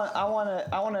fire. I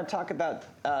want to talk about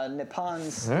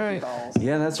Nippon's All right. balls.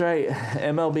 Yeah, that's right.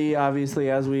 MLB,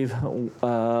 obviously, as we've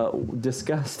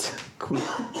discussed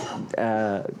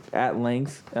at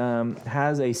length,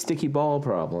 has a sticky ball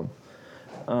problem,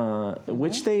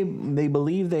 which they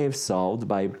believe they have solved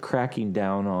by cracking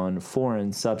down on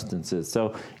foreign substances.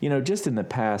 So, just in the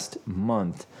past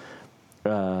month,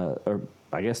 or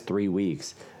I guess 3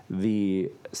 weeks,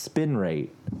 the spin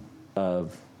rate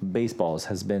of baseballs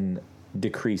has been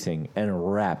decreasing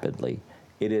and rapidly.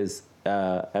 It is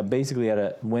basically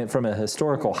went from a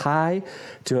historical high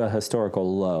to a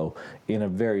historical low in a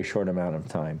very short amount of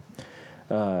time.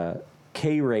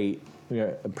 K rate,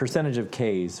 percentage of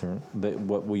Ks, or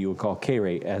what we would call K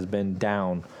rate, has been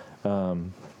down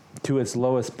to its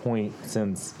lowest point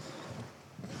since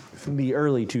the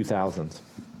early 2000s.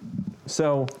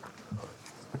 So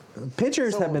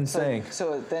pitchers have been saying...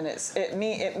 So then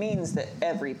it means that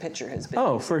every pitcher has been.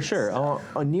 Oh, using for this sure.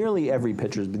 stuff. Nearly every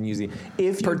pitcher's been using.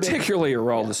 Particularly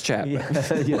Aroldis Chapman.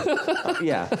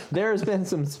 Yeah. There's been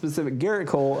some specific. Garrett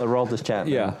Cole, Aroldis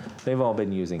Chapman. Yeah. They've all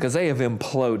been using. Because they have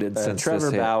imploded since Trevor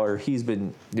this hit. Bauer, he's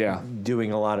been Yeah.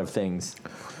 doing a lot of things,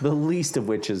 the least of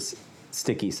which is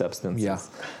sticky substances.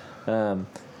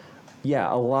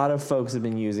 Yeah. A lot of folks have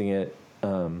been using it.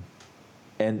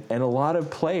 And a lot of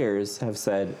players have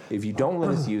said, if you don't let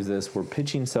us use this, we're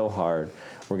pitching so hard,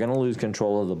 we're going to lose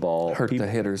control of the ball. Hurt the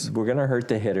hitters. We're going to hurt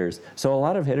the hitters. So a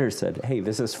lot of hitters said, hey,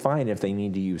 this is fine if they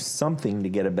need to use something to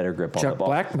get a better grip on the Chuck ball.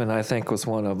 Blackman, I think, was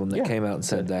one of them that Yeah. came out and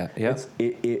said that. Yeah.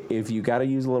 If you got to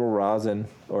use a little rosin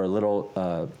or a little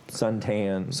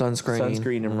suntan,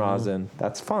 sunscreen and rosin,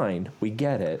 that's fine. We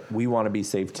get it. We want to be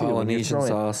safe too. When you're Polynesian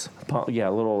throwing- sauce.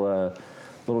 a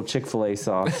little Chick-fil-A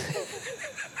sauce.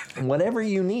 Whatever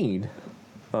you need,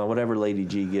 whatever Lady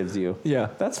G gives you, Yeah.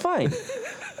 that's fine.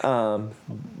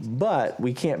 But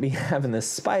we can't be having this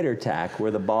spider tack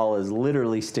where the ball is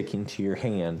literally sticking to your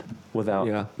hand without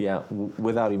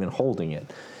even holding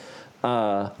it.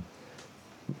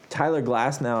 Tyler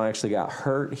Glasnow actually got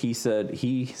hurt. He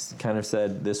kind of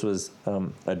said this was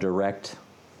a direct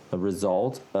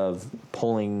result of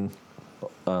pulling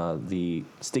the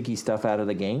sticky stuff out of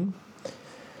the game.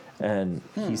 And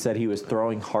he said he was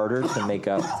throwing harder to make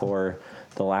up for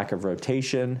the lack of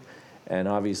rotation. And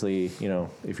obviously,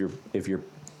 if you're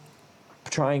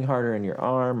trying harder in your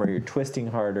arm or you're twisting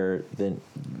harder than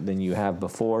you have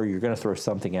before, you're going to throw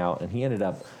something out. And he ended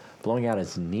up blowing out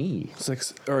his knee.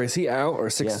 Is he out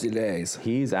or 60 days?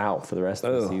 He's out for the rest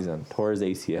of the season. Tore his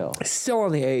ACL. He's still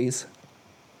on the A's.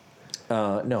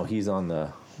 No, he's on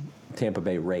the Tampa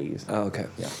Bay Rays. Oh, okay.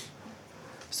 Yeah.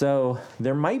 So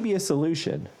there might be a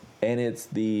solution, and it's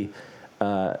the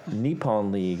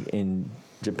Nippon League in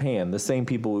Japan, the same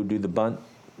people who do the butt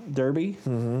derby.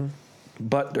 Mm-hmm.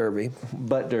 Butt derby.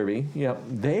 Yeah,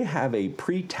 they have a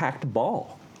pre-tacked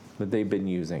ball that they've been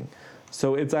using,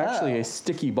 so it's actually a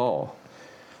sticky ball.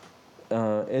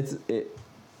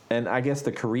 And I guess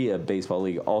the Korea Baseball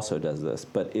League also does this,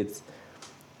 but it's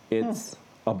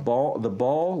a ball. The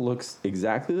ball looks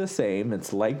exactly the same.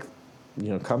 It's like,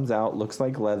 comes out, looks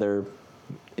like leather.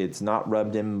 It's not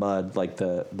rubbed in mud like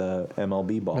the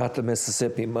MLB ball. Not the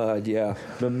Mississippi mud, yeah.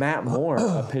 But Matt Moore,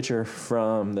 a pitcher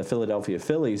from the Philadelphia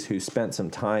Phillies who spent some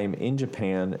time in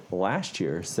Japan last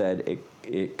year, said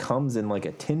it comes in like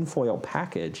a tinfoil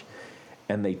package,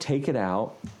 and they take it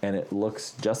out, and it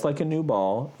looks just like a new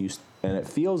ball, and it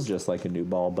feels just like a new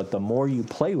ball, but the more you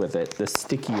play with it, the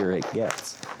stickier it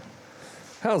gets.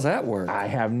 How's that work? I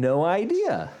have no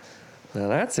idea. Now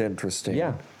that's interesting.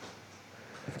 Yeah.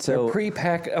 So So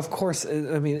pre-pack, of course.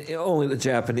 I mean, only the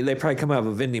Japanese. They probably come out of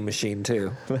a vending machine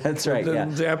too. that's right. The Yeah.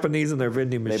 Japanese and their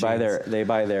vending They machines.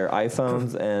 buy their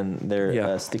iPhones and their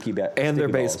Yeah. sticky And their sticky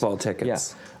balls. baseball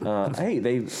tickets. Yeah. Hey,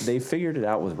 they figured it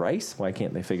out with rice. Why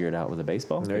can't they figure it out with a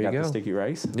baseball? There they you got go. the sticky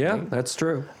rice. Yeah, right? that's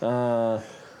true.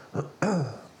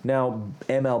 Now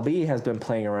MLB has been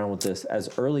playing around with this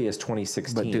as early as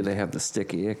 2016. But do they have the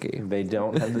sticky icky? They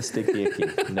don't have the sticky icky.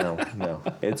 No.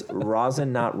 It's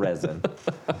rosin, not resin.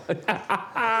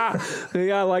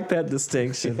 Yeah, I like that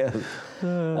distinction.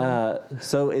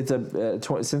 So it's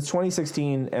since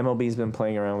 2016, MLB's been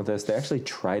playing around with this. They actually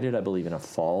tried it, I believe, in a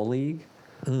fall league,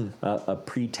 a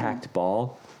pre-tacked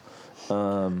ball.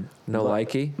 No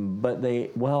likey. But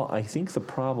I think the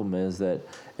problem is that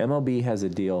MLB has a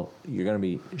deal. You're going to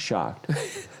be shocked.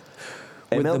 With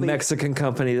the MLB Mexican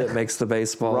company that makes the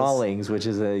baseballs. Rawlings, which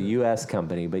is a U.S.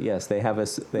 company, but yes, they have a.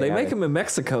 They make them in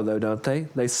Mexico, though, don't they?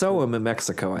 They sew them in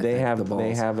Mexico, I think, the balls.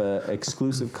 They have a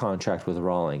exclusive contract with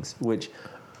Rawlings, which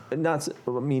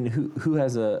who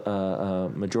has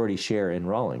a majority share in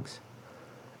Rawlings?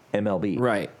 MLB.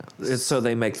 Right. So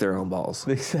they make their own balls.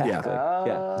 Exactly.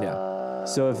 Yeah.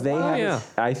 So if they have, yeah.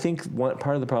 I think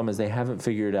part of the problem is they haven't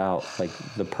figured out like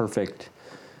the perfect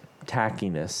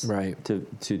tackiness Right.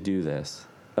 to do this.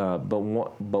 But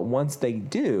once they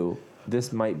do,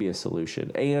 this might be a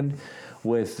solution. And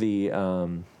with the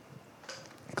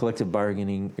collective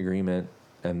bargaining agreement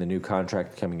and the new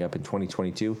contract coming up in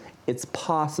 2022, it's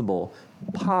possible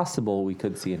we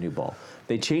could see a new ball.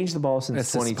 They changed the ball since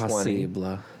It's 2020.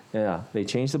 possible. Yeah, they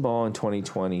changed the ball in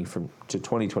 2020 to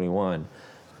 2021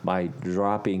 by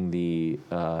dropping the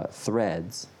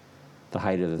threads, the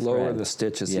height of the thread. Lower the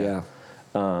stitches, yeah.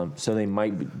 So they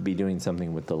might be doing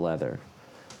something with the leather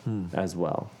as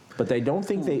well. But they don't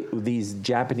think these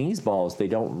Japanese balls, they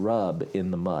don't rub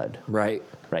in the mud. Right.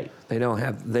 Right. They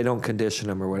don't condition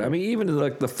them or whatever. I mean, even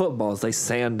like the footballs, they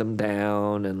sand them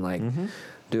down and like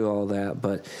do all that.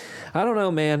 But I don't know,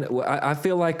 man. I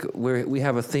feel like we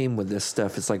have a theme with this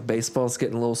stuff. It's like baseball's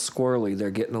getting a little squirrely.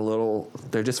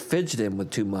 They're just fidgeting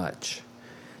with too much.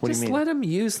 What do you just mean? let them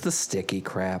use the sticky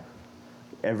crap.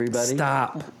 Everybody?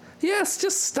 Stop. Yes,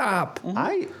 just stop.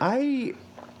 I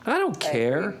don't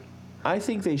care. I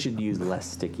think they should use less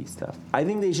sticky stuff. I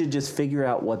think they should just figure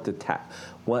out what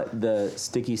the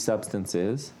sticky substance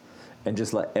is, and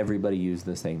just let everybody use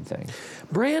the same thing.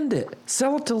 Brand it.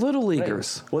 Sell it to little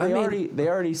leaguers. Well, they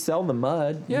already sell the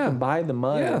mud. Yeah. You can buy the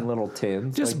mud Yeah. in little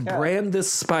tins. Just brand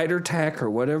this spider tack or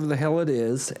whatever the hell it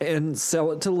is and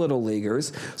sell it to little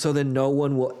leaguers so then no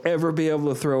one will ever be able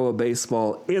to throw a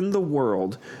baseball in the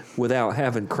world without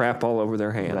having crap all over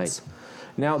their hands. Right.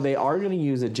 Now, they are going to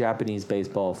use a Japanese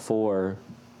baseball for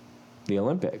the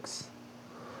Olympics.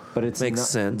 But it's Makes not,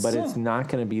 sense. But it's not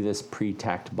going to be this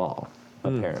pre-tacked ball,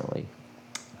 apparently.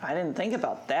 I didn't think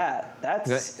about that.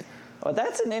 That's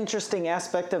an interesting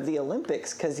aspect of the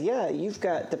Olympics because, you've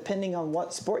got, depending on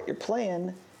what sport you're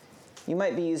playing, you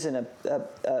might be using a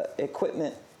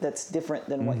equipment that's different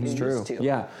than what you're used to.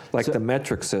 Yeah. Like So- the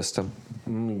metric system.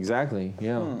 Exactly.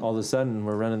 Yeah. All of a sudden,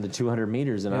 we're running the 200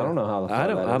 meters, and I don't know how the fuck that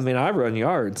is. I mean, I run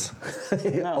yards.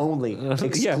 Only. Yeah.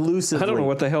 Exclusively. I don't know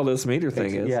what the hell this meter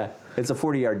thing is. Yeah. It's a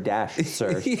 40-yard dash,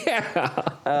 sir.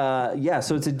 Yeah.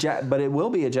 So it's but it will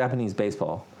be a Japanese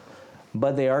baseball.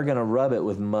 But they are going to rub it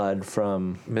with mud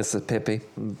from, Mississippi.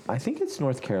 I think it's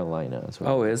North Carolina. Is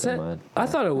Oh, is the it? Mud. I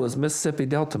thought it was Mississippi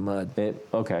Delta mud.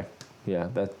 Okay. Yeah,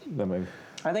 that might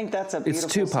I think that's a It's beautiful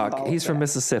Tupac. symbolic He's from fact.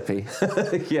 Mississippi,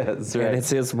 yeah, that's right. and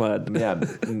it's his mud. Yeah,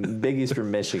 Biggie's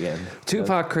from Michigan.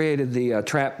 Tupac created the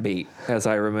trap beat, as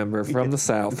I remember, from the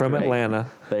South, from Right. Atlanta.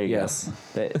 There you yes.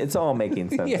 go. It's all making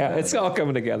sense. Yeah, now. it's all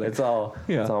coming together. It's all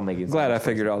making sense. Glad I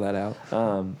figured all that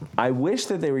out. I wish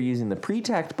that they were using the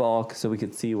pre-tacked ball so we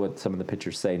could see what some of the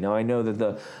pitchers say. Now I know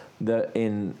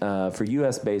that for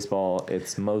U.S. baseball,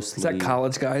 it's mostly Is that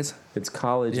college guys? It's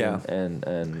college Yeah.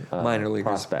 and Minor leaguers.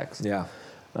 prospects. Yeah.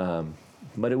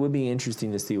 But it would be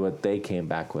interesting to see what they came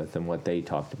back with and what they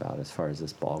talked about as far as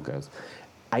this ball goes.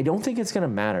 I don't think it's going to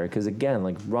matter because, again,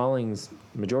 like Rawlings'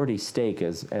 majority stake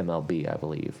is MLB, I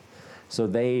believe. So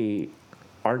they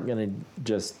aren't going to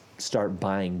just start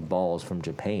buying balls from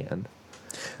Japan.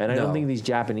 And I No. don't think these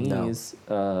Japanese,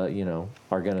 are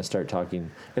going to start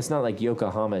talking. It's not like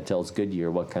Yokohama tells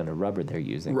Goodyear what kind of rubber they're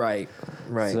using. Right.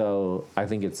 So I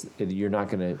think you're not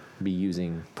going to be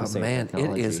using the But same man,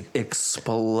 technology. it is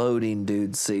exploding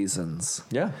dude seasons.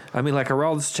 Yeah. I mean, like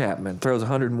Aroldis Chapman throws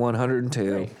 101,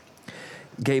 102. Right.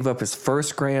 Gave up his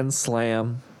first grand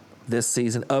slam this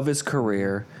season of his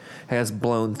career. Has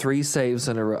blown 3 saves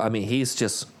in a row. I mean, he's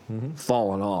just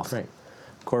fallen off. Right.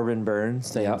 Corbin Burns,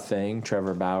 same Yep. thing.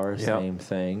 Trevor Bauer, Yep. same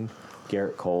thing.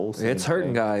 Garrett Cole, same It's hurting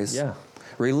thing. guys. Yeah.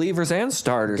 Relievers and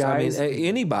starters. Guys- I mean,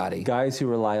 anybody. Guys who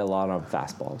rely a lot on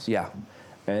fastballs. Yeah.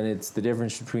 And it's the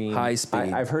difference between High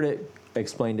speed. I've heard it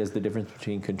explained as the difference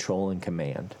between control and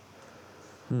command.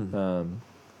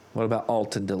 What about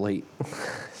alt and delete?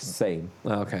 Same.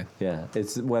 Oh, okay. Yeah.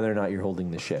 It's whether or not you're holding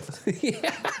the shift.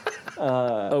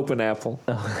 Open apple.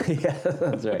 Yeah,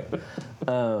 that's right.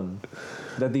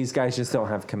 That these guys just don't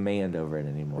have command over it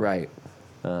anymore. Right.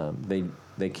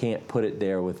 They can't put it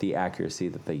there with the accuracy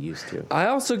that they used to. I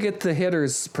also get the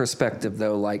hitter's perspective,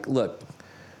 though. Like, look,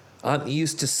 I'm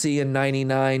used to seeing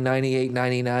 99, 98,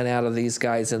 99 out of these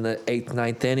guys in the 8th,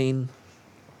 9th inning.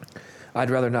 I'd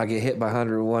rather not get hit by a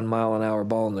 101 mile an hour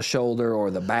ball in the shoulder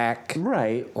or the back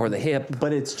Right. or the hip.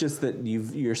 But it's just that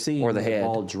you're seeing Or the head.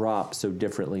 ball drop so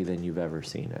differently than you've ever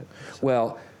seen it.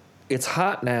 Well, it's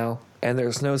hot now, and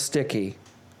there's no sticky.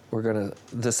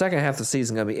 The second half of the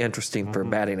season going to be interesting for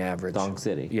batting average. Dong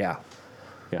City. Yeah,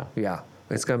 Yeah.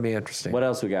 it's going to be interesting. What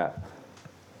else we got?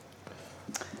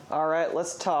 All right,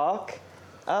 let's talk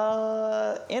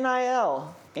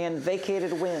NIL and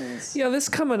vacated wins. Yeah, this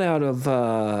coming out of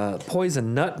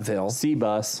Poison Nutville.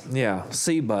 C-Bus. Yeah,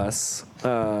 C-Bus,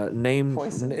 named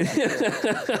Poison.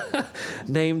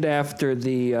 named after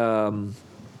the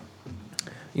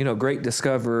great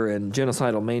discoverer and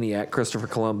genocidal maniac Christopher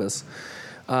Columbus.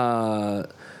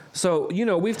 So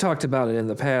we've talked about it in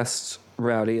the past,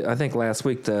 Rowdy. I think last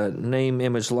week, the name,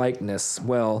 image, likeness.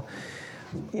 Well,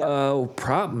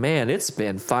 it's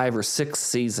been 5 or 6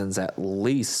 seasons at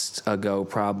least ago,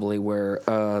 probably, where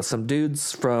some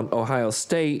dudes from Ohio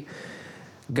State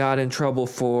got in trouble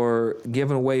for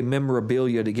giving away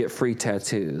memorabilia to get free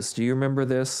tattoos. Do you remember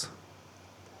this?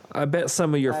 I bet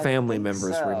some of your I family think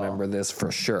members so. remember this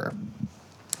for sure.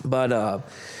 But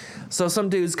so some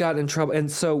dudes got in trouble,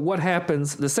 and so what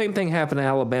happens? The same thing happened in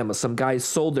Alabama. Some guys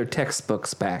sold their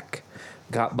textbooks back,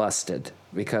 got busted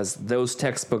because those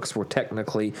textbooks were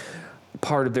technically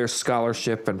part of their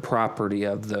scholarship and property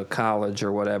of the college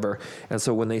or whatever. And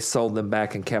so when they sold them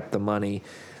back and kept the money,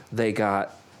 they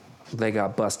got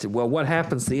busted. Well, what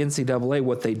happens to the NCAA,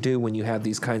 what they do when you have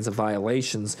these kinds of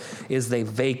violations is they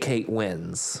vacate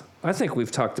wins. I think we've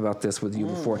talked about this with you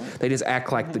before. They just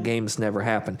act like the games never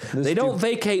happened. They don't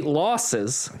vacate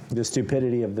losses. The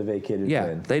stupidity of the vacated Yeah,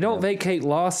 win. they don't vacate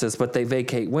losses, but they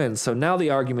vacate wins. So now the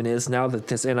argument is, now that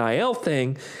this NIL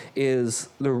thing is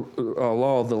the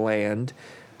law of the land,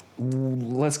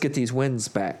 let's get these wins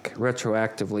back,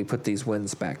 retroactively put these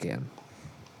wins back in.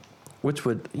 Which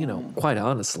would, quite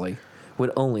honestly,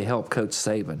 would only help Coach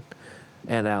Saban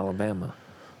and Alabama.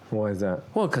 Why is that?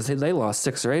 Well, because they lost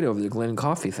 6 or 8 over the Glenn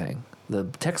Coffey thing, the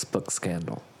textbook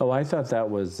scandal. Oh, I thought that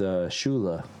was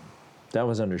Shula. That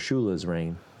was under Shula's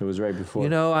reign. It was right before.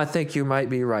 I think you might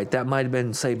be right. That might have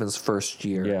been Saban's first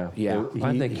year. Yeah.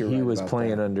 I think you're right. He was about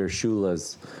playing that. under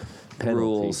Shula's penalty.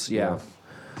 Rules.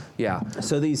 Yeah.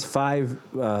 So these 5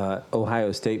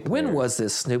 Ohio State players. When was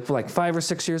this, Snoop? Like 5 or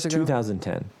 6 years ago?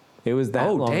 2010. It was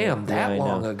that long damn, ago. that Yeah, I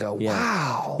long know. ago. Yeah.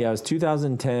 Wow. Yeah, it was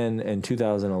 2010 and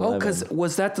 2011. Oh, because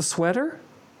was that the sweater?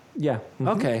 Yeah.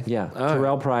 Mhm. Okay. Yeah. All right.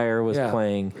 Terrell Pryor was Yeah.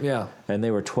 playing. Yeah. And they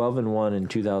were 12-1 in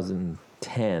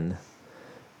 2010.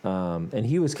 And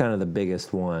he was kind of the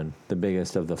biggest one, the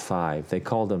biggest of the 5. They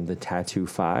called him the Tattoo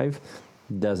 5.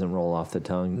 Doesn't roll off the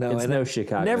tongue. No, it's and no I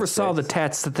Chicago. Never saw the 6.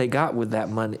 tats that they got with that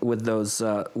money, with those,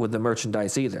 with the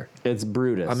merchandise either. It's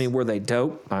Brutus. I mean, were they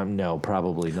dope? no,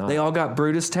 probably not. They all got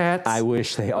Brutus tats. I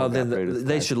wish they all Oh, got then Brutus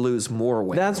they tats. should lose more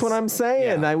wins. That's what I'm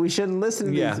saying. Yeah. We shouldn't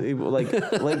listen to Yeah. these people.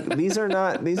 Like these are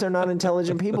not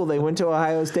intelligent people. They went to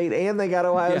Ohio State and they got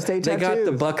Ohio Yeah, State they tattoos.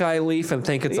 got the Buckeye leaf and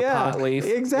think it's a pot leaf.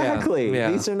 Exactly.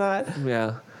 Yeah. These are not.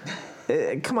 Yeah.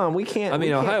 Come on, we can't. I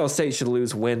mean, we can't- Ohio State should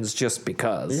lose wins just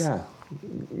because. Yeah,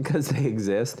 because they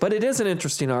exist. But it is an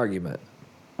interesting argument.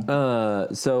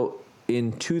 So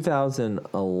in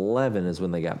 2011 is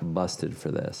when they got busted for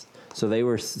this. So they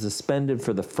were suspended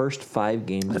for the first 5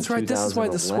 games. That's in right. This is why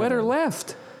the sweater 2011.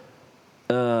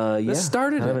 left. Yeah,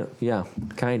 started it. Yeah,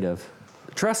 kind of.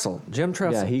 Tressel, Jim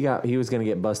Tressel. Yeah, he was going to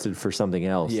get busted for something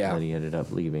else, Yeah. and then he ended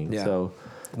up leaving. Yeah. So,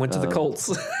 Went to the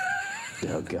Colts.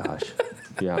 oh gosh,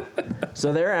 yeah.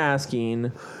 So they're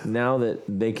asking now that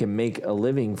they can make a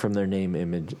living from their name,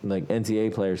 image, like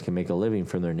NCAA players can make a living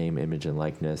from their name, image, and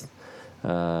likeness.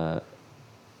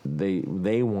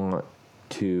 They want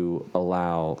to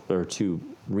allow or to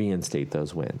reinstate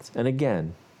those wins, and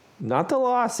again, not the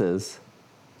losses,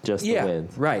 just the Yeah,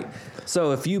 wins. right.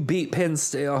 So if you beat Penn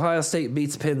State, Ohio State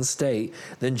beats Penn State,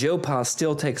 then Joe Pa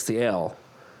still takes the L.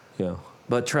 Yeah.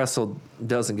 but Tressel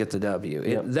doesn't get the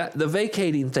W. The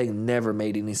vacating thing never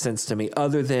made any sense to me,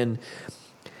 other than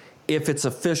if it's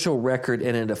official record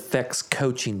and it affects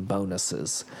coaching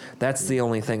bonuses. That's the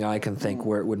only thing I can think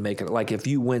where it would make it. Like if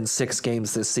you win 6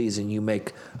 games this season, you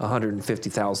make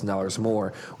 $150,000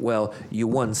 more. Well, you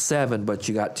won 7, but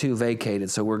you got 2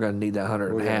 vacated, so we're going to need that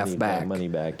 100.5 back. That money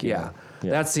back. Yeah.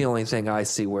 That's the only thing I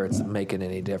see where it's making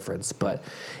any difference. But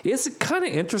it's kind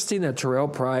of interesting that Terrell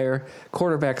Pryor,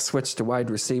 quarterback, switched to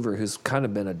wide receiver, who's kind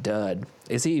of been a dud.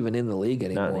 Is he even in the league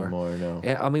anymore? Not anymore,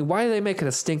 no. I mean, why are they making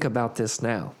a stink about this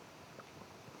now?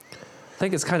 I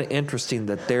think it's kind of interesting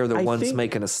that they're the ones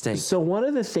making a stink. So one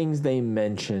of the things they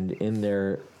mentioned in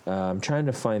their, I'm trying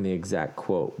to find the exact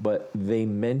quote, but they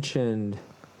mentioned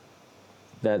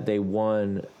that they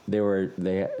won.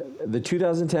 The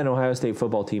 2010 Ohio State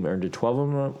football team earned a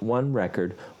 12-1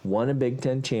 record, won a Big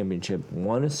Ten championship,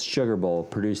 won a Sugar Bowl,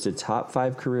 produced a top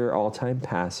 5 career all-time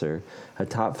passer, a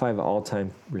top 5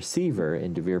 all-time receiver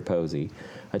in DeVere Posey,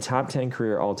 a top 10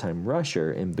 career all-time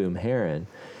rusher in Boom Herron,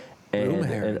 and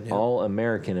an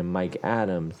All-American in Mike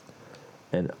Adams,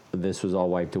 and this was all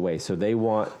wiped away. So they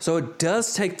want... So it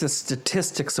does take the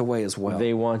statistics away as well.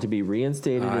 They want to be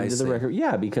reinstated into the record.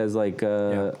 Yeah, because like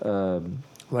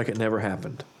it never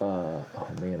happened. Oh,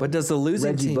 man. But does the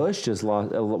losing Reggie team... Bush just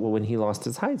lost when he lost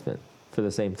his Heisman for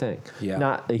the same thing. Yeah.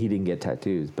 Not that he didn't get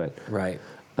tattoos, but... Right.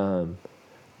 And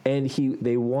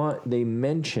they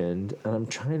mentioned, and I'm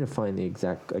trying to find the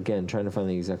exact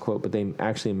quote, but they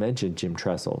actually mentioned Jim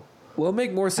Tressel. Well, it'd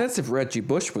make more sense if Reggie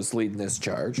Bush was leading this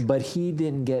charge. But he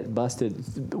didn't get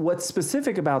busted. What's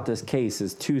specific about this case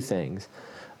is 2 things.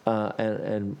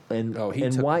 And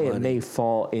why it may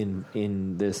fall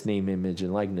in this name, image,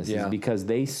 and likeness is because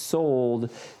they sold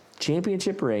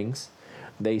championship rings.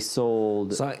 They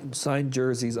sold signed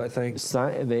jerseys, I think.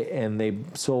 They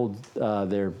sold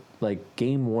their like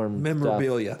game worn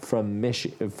memorabilia from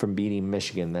beating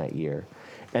Michigan that year,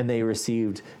 and they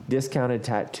received discounted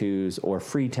tattoos or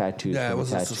free tattoos. Yeah, it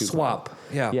was a swap.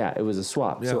 Yeah, it was a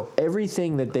swap. Yeah. So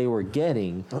everything that they were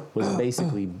getting was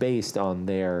basically based on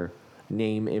their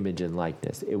name, image, and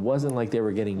likeness. It wasn't like they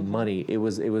were getting money. It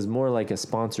was more like a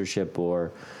sponsorship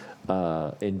or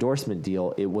endorsement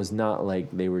deal. It was not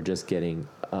like they were just getting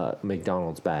a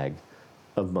McDonald's bag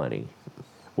of money,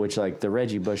 which like the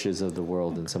Reggie Bushes of the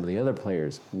world and some of the other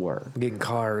players were getting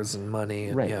cars and money.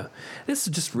 And, right. Yeah, this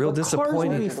is just real disappointing. Cars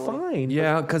would be fine.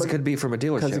 Yeah, because it could be from a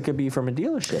dealership. Because it could be from a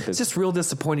dealership. It's just real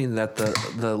disappointing that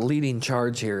the leading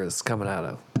charge here is coming out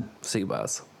of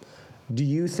CBUS. Do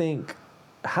you think?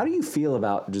 How do you feel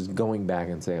about just going back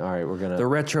and saying, all right, we're going to... The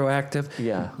retroactive?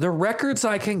 Yeah. The records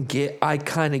I kind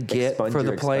of get for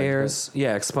the players.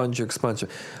 Yeah, expunge.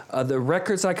 The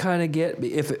records I kind of get,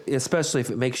 especially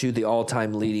if it makes you the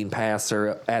all-time leading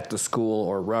passer at the school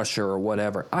or rusher or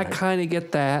whatever. Right. I kind of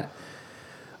get that.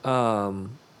 But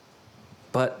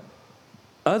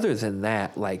other than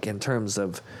that, like in terms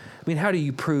of... I mean, how do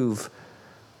you prove...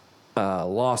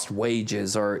 lost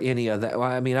wages or any of that. Well,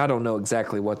 I mean, I don't know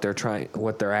exactly what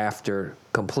they're after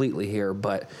completely here,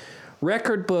 but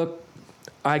record book,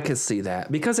 I could see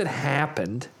that because it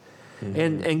happened,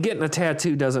 and getting a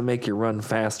tattoo doesn't make you run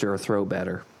faster or throw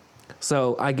better.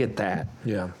 So I get that.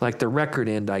 Yeah, like the record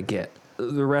end, I get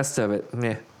the rest of it.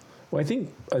 Meh. Well, I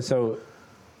think so.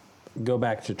 Go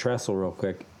back to Tressel real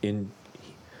quick.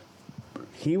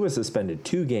 He was suspended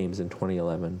 2 games in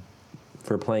 2011.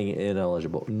 For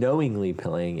knowingly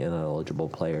playing ineligible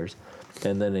players,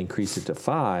 and then increased it to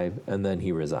 5, and then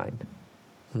he resigned.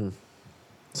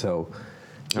 So,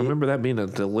 I remember that being a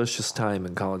delicious time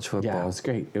in college football. Yeah, it was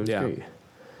great. It was great.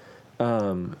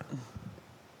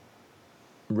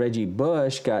 Reggie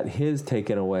Bush got his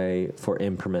taken away for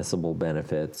impermissible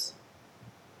benefits,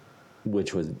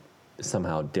 which was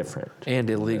somehow different. And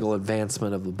illegal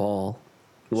advancement of the ball.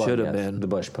 Should have been. The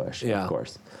Bush push, of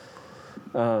course.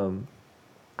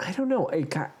 I don't know.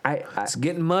 It's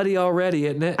getting muddy already,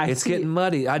 isn't it? It's getting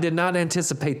muddy. I did not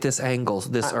anticipate this angle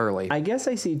this early. I guess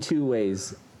I see 2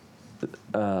 ways.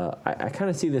 I kind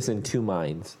of see this in 2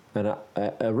 minds. And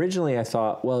originally I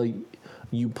thought, well,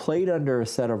 you played under a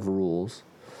set of rules,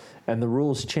 and the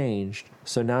rules changed.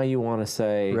 So now you want to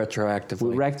say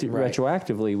retroactively.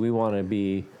 Retroactively, we want to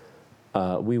be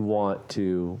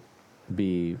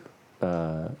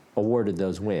awarded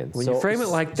those wins. When you frame it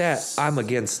like that, I'm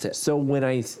against it. So when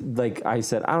I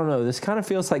said, I don't know, this kind of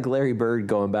feels like Larry Bird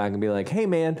going back and be like, hey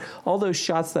man, all those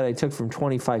shots that I took from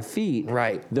 25 feet,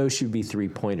 Right. those should be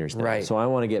 3-pointers now. Right. So I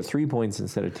want to get 3 points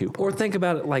instead of 2 points. Or think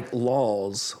about it like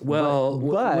laws. Well,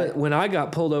 But- when I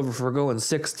got pulled over for going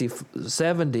 60,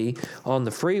 70 on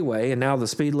the freeway, and now the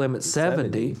speed limit's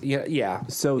 70. Yeah.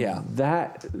 So yeah.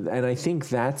 that, and I think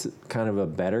that's kind of a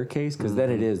better case because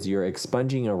then it is, you're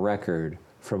expunging a record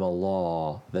from a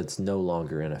law that's no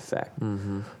longer in effect.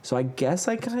 So I guess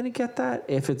I kind of get that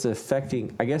if it's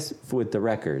affecting, I guess with the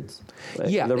records,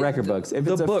 Yeah, the record books, if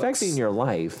the it's books. affecting your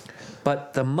life.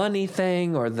 But the money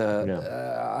thing or the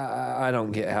Yeah. I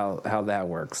don't get how that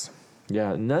works.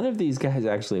 Yeah, none of these guys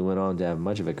actually went on to have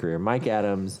much of a career. Mike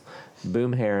Adams,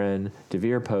 Boom Herron,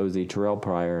 DeVere Posey, Terrell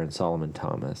Pryor, and Solomon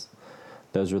Thomas.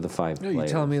 Those were the 5 You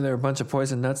players. telling me there are a bunch of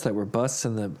poison nuts that were busts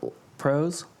in the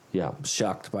pros? Yeah. I'm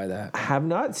shocked by that. Have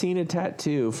not seen a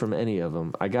tattoo from any of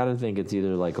them. I got to think it's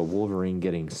either like a Wolverine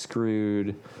getting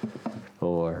screwed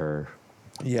or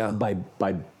Yeah.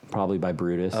 probably by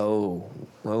Brutus. Oh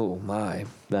my.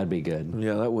 That'd be good.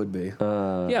 Yeah, that would be.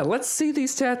 Yeah, let's see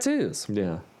these tattoos.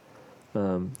 Yeah.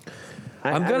 I'm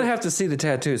going to have to see the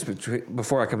tattoos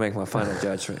before I can make my final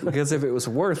judgment. Because if it was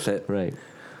worth it, Right.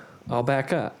 I'll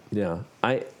back up. Yeah.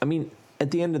 I mean, at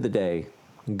the end of the day,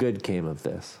 good came of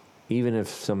this. Even if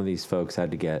some of these folks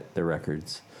had to get their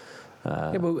records.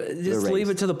 Yeah, but just erased. leave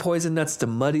it to the poison nuts to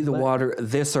muddy the water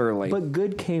this early. But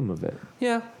good came of it.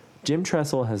 Yeah, Jim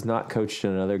Tressel has not coached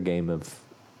another game of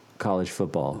college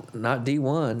football. not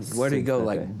D1. Where did he go? Since that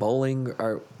Like day. bowling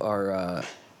or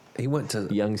he went to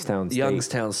Youngstown State.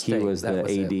 Youngstown State, He was that the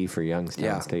was it. AD for Youngstown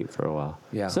Yeah. State for a while.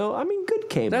 Yeah. So, I mean, good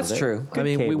came That's of it. true. I Good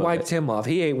mean, came we of wiped it. him off.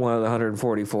 He ain't one of the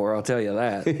 144. I'll tell you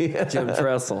that. Jim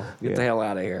Tressel, get the hell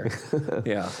out of here.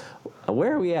 Yeah,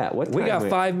 Where are we at? What we time got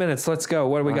 5 minutes. Let's go.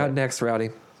 What do we got right. next,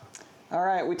 Rowdy? All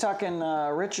right, we talking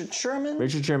Richard Sherman.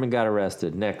 Richard Sherman got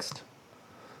arrested. Next.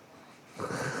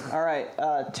 All right,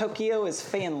 Tokyo is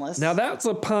fanless. Now that's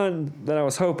a pun that I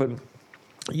was hoping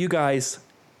you guys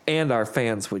and our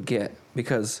fans would get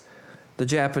because the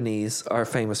Japanese are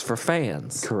famous for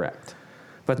fans, Correct.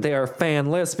 but they are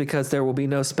fanless because there will be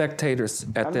no spectators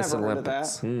at I've this never heard of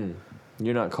Olympics. that.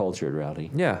 You're not cultured, Rowdy.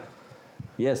 Yeah,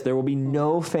 Yes, there will be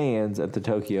no fans at the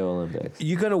Tokyo Olympics.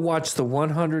 you're gonna watch the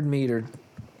 100-meter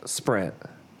sprint,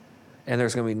 and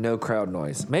there's gonna be no crowd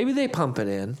noise. Maybe they pump it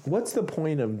in. What's the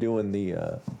point of doing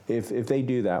the if they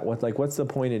do that? What's the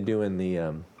point of doing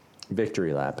the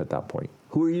victory lap at that point?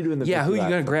 Who are you doing the Yeah, who victory you lap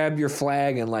gonna for? grab your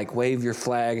flag and like wave your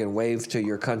flag and wave to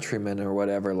your countrymen or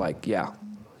whatever? Like, yeah,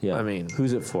 Yeah. I mean,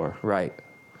 who's it for? right.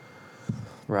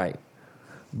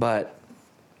 But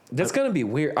that's going to be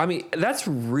weird. I mean, that's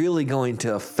really going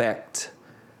to affect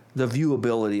the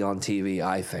viewability on TV,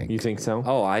 I think. You think so?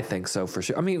 Oh, I think so for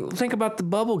sure. I mean, think about the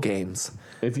bubble games.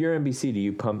 If you're NBC, do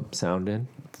you pump sound in?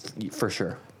 For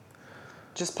sure.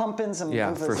 Just pump in some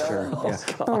Yeah, for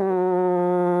Vuvuzela. sure.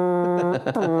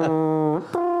 Yeah.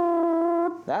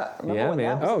 That, remember Yeah, when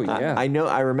man. that was- Oh, yeah. I know.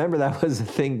 I remember that was a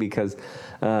thing because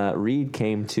Reed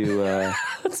came to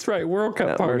That's right. World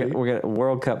Cup party. we're gonna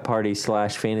World Cup party /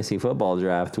 fantasy football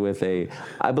draft with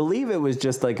I believe it was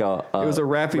just like a It was a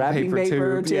wrapping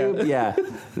paper tube, Yeah,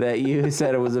 that you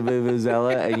said it was a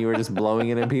vuvuzela and you were just blowing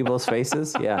it in people's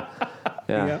faces. Yeah.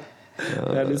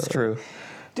 That is true.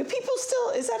 Do people still?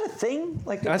 Is that a thing?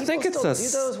 Like, do I people think it's still a do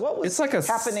s- those? What was it's like a s-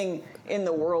 happening in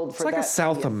the world for It's like that a to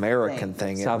South be a American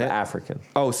thing. isn't South it? African.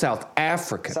 Oh, South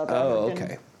African. South Oh, African.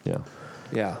 okay. Yeah.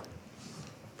 Yeah.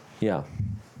 Yeah.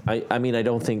 I mean, I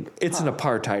don't think. It's an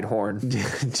apartheid horn.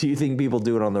 Do you think people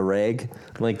do it on the reg?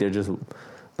 Like they're just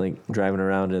like driving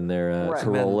around in their Right.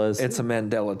 Corollas? It's a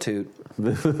Mandela toot.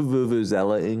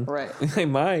 Vuvuzela-ing. Right. They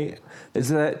might. Is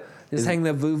that Just hang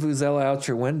the vuvuzela out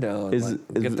your window and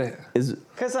is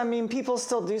Because I mean, people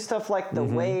still do stuff like the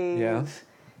wave, Yeah.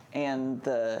 and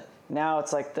now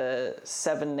it's like the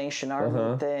Seven Nation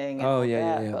Army thing. And Oh, all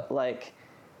yeah, that, yeah. But like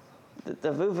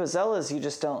the vuvuzelas, you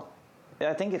just don't.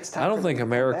 I think it's time. I don't for think them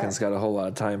to come Americans back. got a whole lot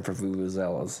of time for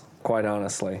vuvuzelas, quite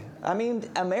honestly. I mean,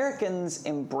 Americans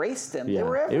embraced them. They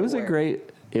were yeah. everywhere.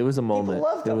 It was a moment.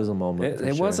 loved It them. was a moment.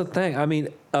 It was a thing. I mean,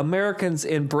 Americans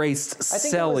embraced think it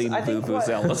was- selling I think what-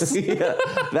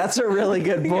 vuvuzelas. That's a really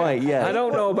good point. Yeah. I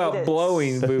don't know What about made it-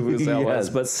 blowing vuvuzelas, Yes.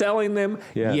 but selling them,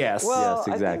 Yeah. yes. Well,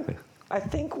 Yes, exactly. I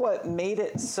think what made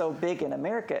it so big in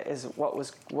America is what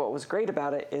was great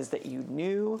about it is that you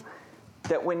knew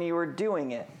that when you were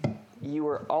doing it, you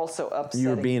were also upsetting. You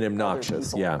were being other obnoxious.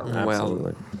 people Yeah, around.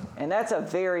 absolutely. And that's a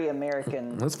very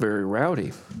American. That's very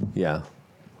rowdy. Yeah.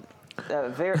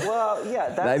 Very well. Yeah.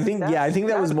 That's, I think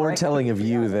that was more telling of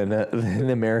you than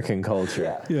American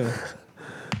culture. Yeah.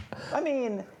 I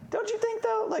mean, don't you think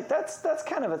though? Like that's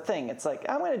kind of a thing. It's like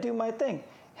I'm going to do my thing.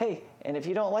 Hey, and if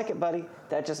you don't like it, buddy,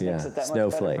 that just makes it that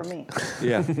snowflake. much better for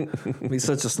me. Yeah. Be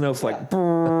such a snowflake.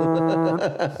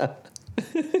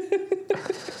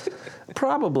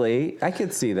 Probably, I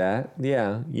could see that.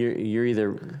 Yeah, you're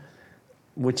either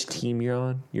which team you're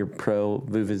on. You're pro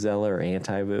Vuvuzela or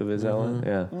anti Vuvuzela.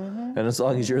 Yeah, and as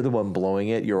long as you're the one blowing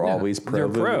it, you're always pro. You're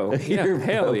pro. Yeah, you're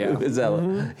hell pro yeah.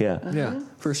 Vuvuzela. Yeah, Yeah,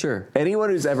 for sure. Anyone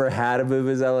who's ever had a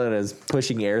Vuvuzela and is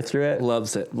pushing air through it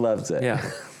Loves it. loves it.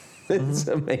 Yeah. It's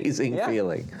an amazing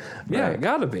feeling. Yeah, Right.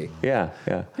 gotta be. Yeah.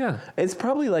 It's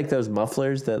probably like those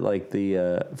mufflers that like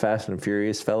the Fast and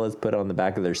Furious fellas put on the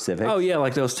back of their Civic. Oh, yeah,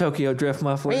 like those Tokyo Drift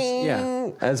mufflers.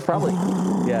 Yeah. That's probably,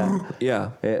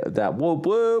 Yeah. that whoop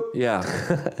whoop. Yeah.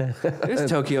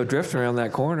 There's Tokyo Drift around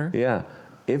that corner. Yeah.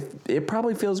 It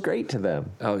probably feels great to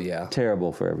them. Oh, yeah.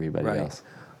 Terrible for everybody Right. else.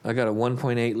 I got a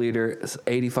 1.8 liter,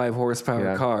 85 horsepower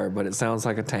Yeah. car, but it sounds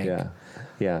like a tank.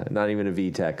 Yeah. Not even a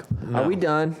VTEC. No. Are we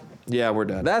done? Yeah, we're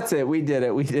done. That's it. We did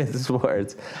it. We did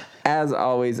sports. As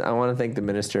always, I want to thank the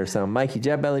Minister of Sound, Mikey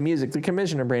Jetbelly Music, the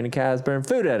Commissioner, Brandon Casburn,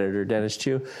 Food Editor, Dennis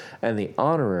Chu, and the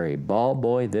honorary ball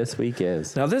boy this week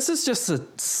is. Now, this is just a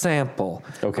sample.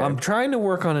 Okay. I'm trying to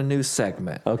work on a new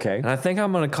segment. Okay. And I think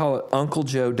I'm going to call it Uncle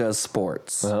Joe Does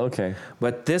Sports. Okay.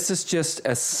 But this is just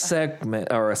a segment,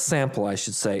 or a sample, I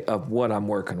should say, of what I'm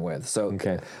working with. So,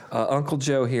 Okay. Uncle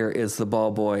Joe here is the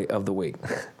ball boy of the week.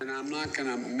 And I'm not going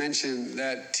to mention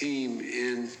that team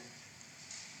in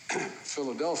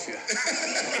Philadelphia.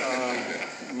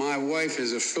 My wife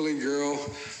is a Philly girl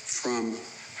from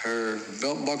her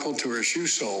belt buckle to her shoe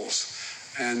soles.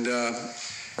 And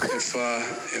if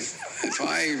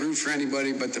I root for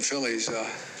anybody but the Phillies,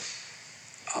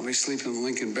 I'll be sleeping in the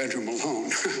Lincoln bedroom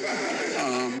alone.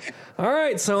 All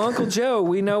right, so Uncle Joe,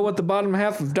 we know what the bottom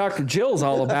half of Dr. Jill's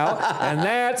all about, and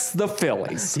that's the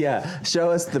Phillies. Yeah.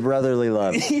 Show us the brotherly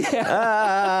love.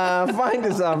 Find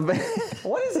us on.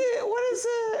 What does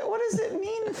it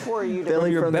mean for you to Philly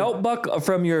be Your from belt buckle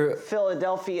from your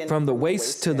Philadelphian from the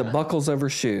waist to the yeah. buckles of her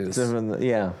shoes.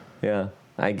 Yeah.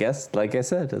 I guess, like I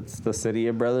said, it's the city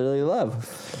of brotherly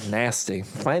love. Nasty.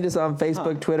 Find us on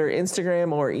Facebook, Twitter,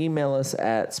 Instagram, or email us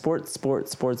at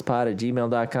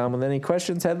sportspod@gmail.com with any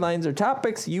questions, headlines, or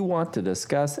topics you want to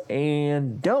discuss.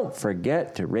 And don't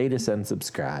forget to rate us and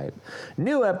subscribe.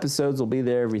 New episodes will be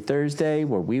there every Thursday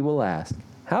where we will ask,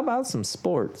 how about some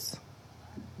sports?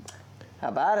 How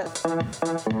about it?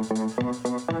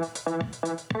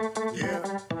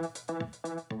 Yeah.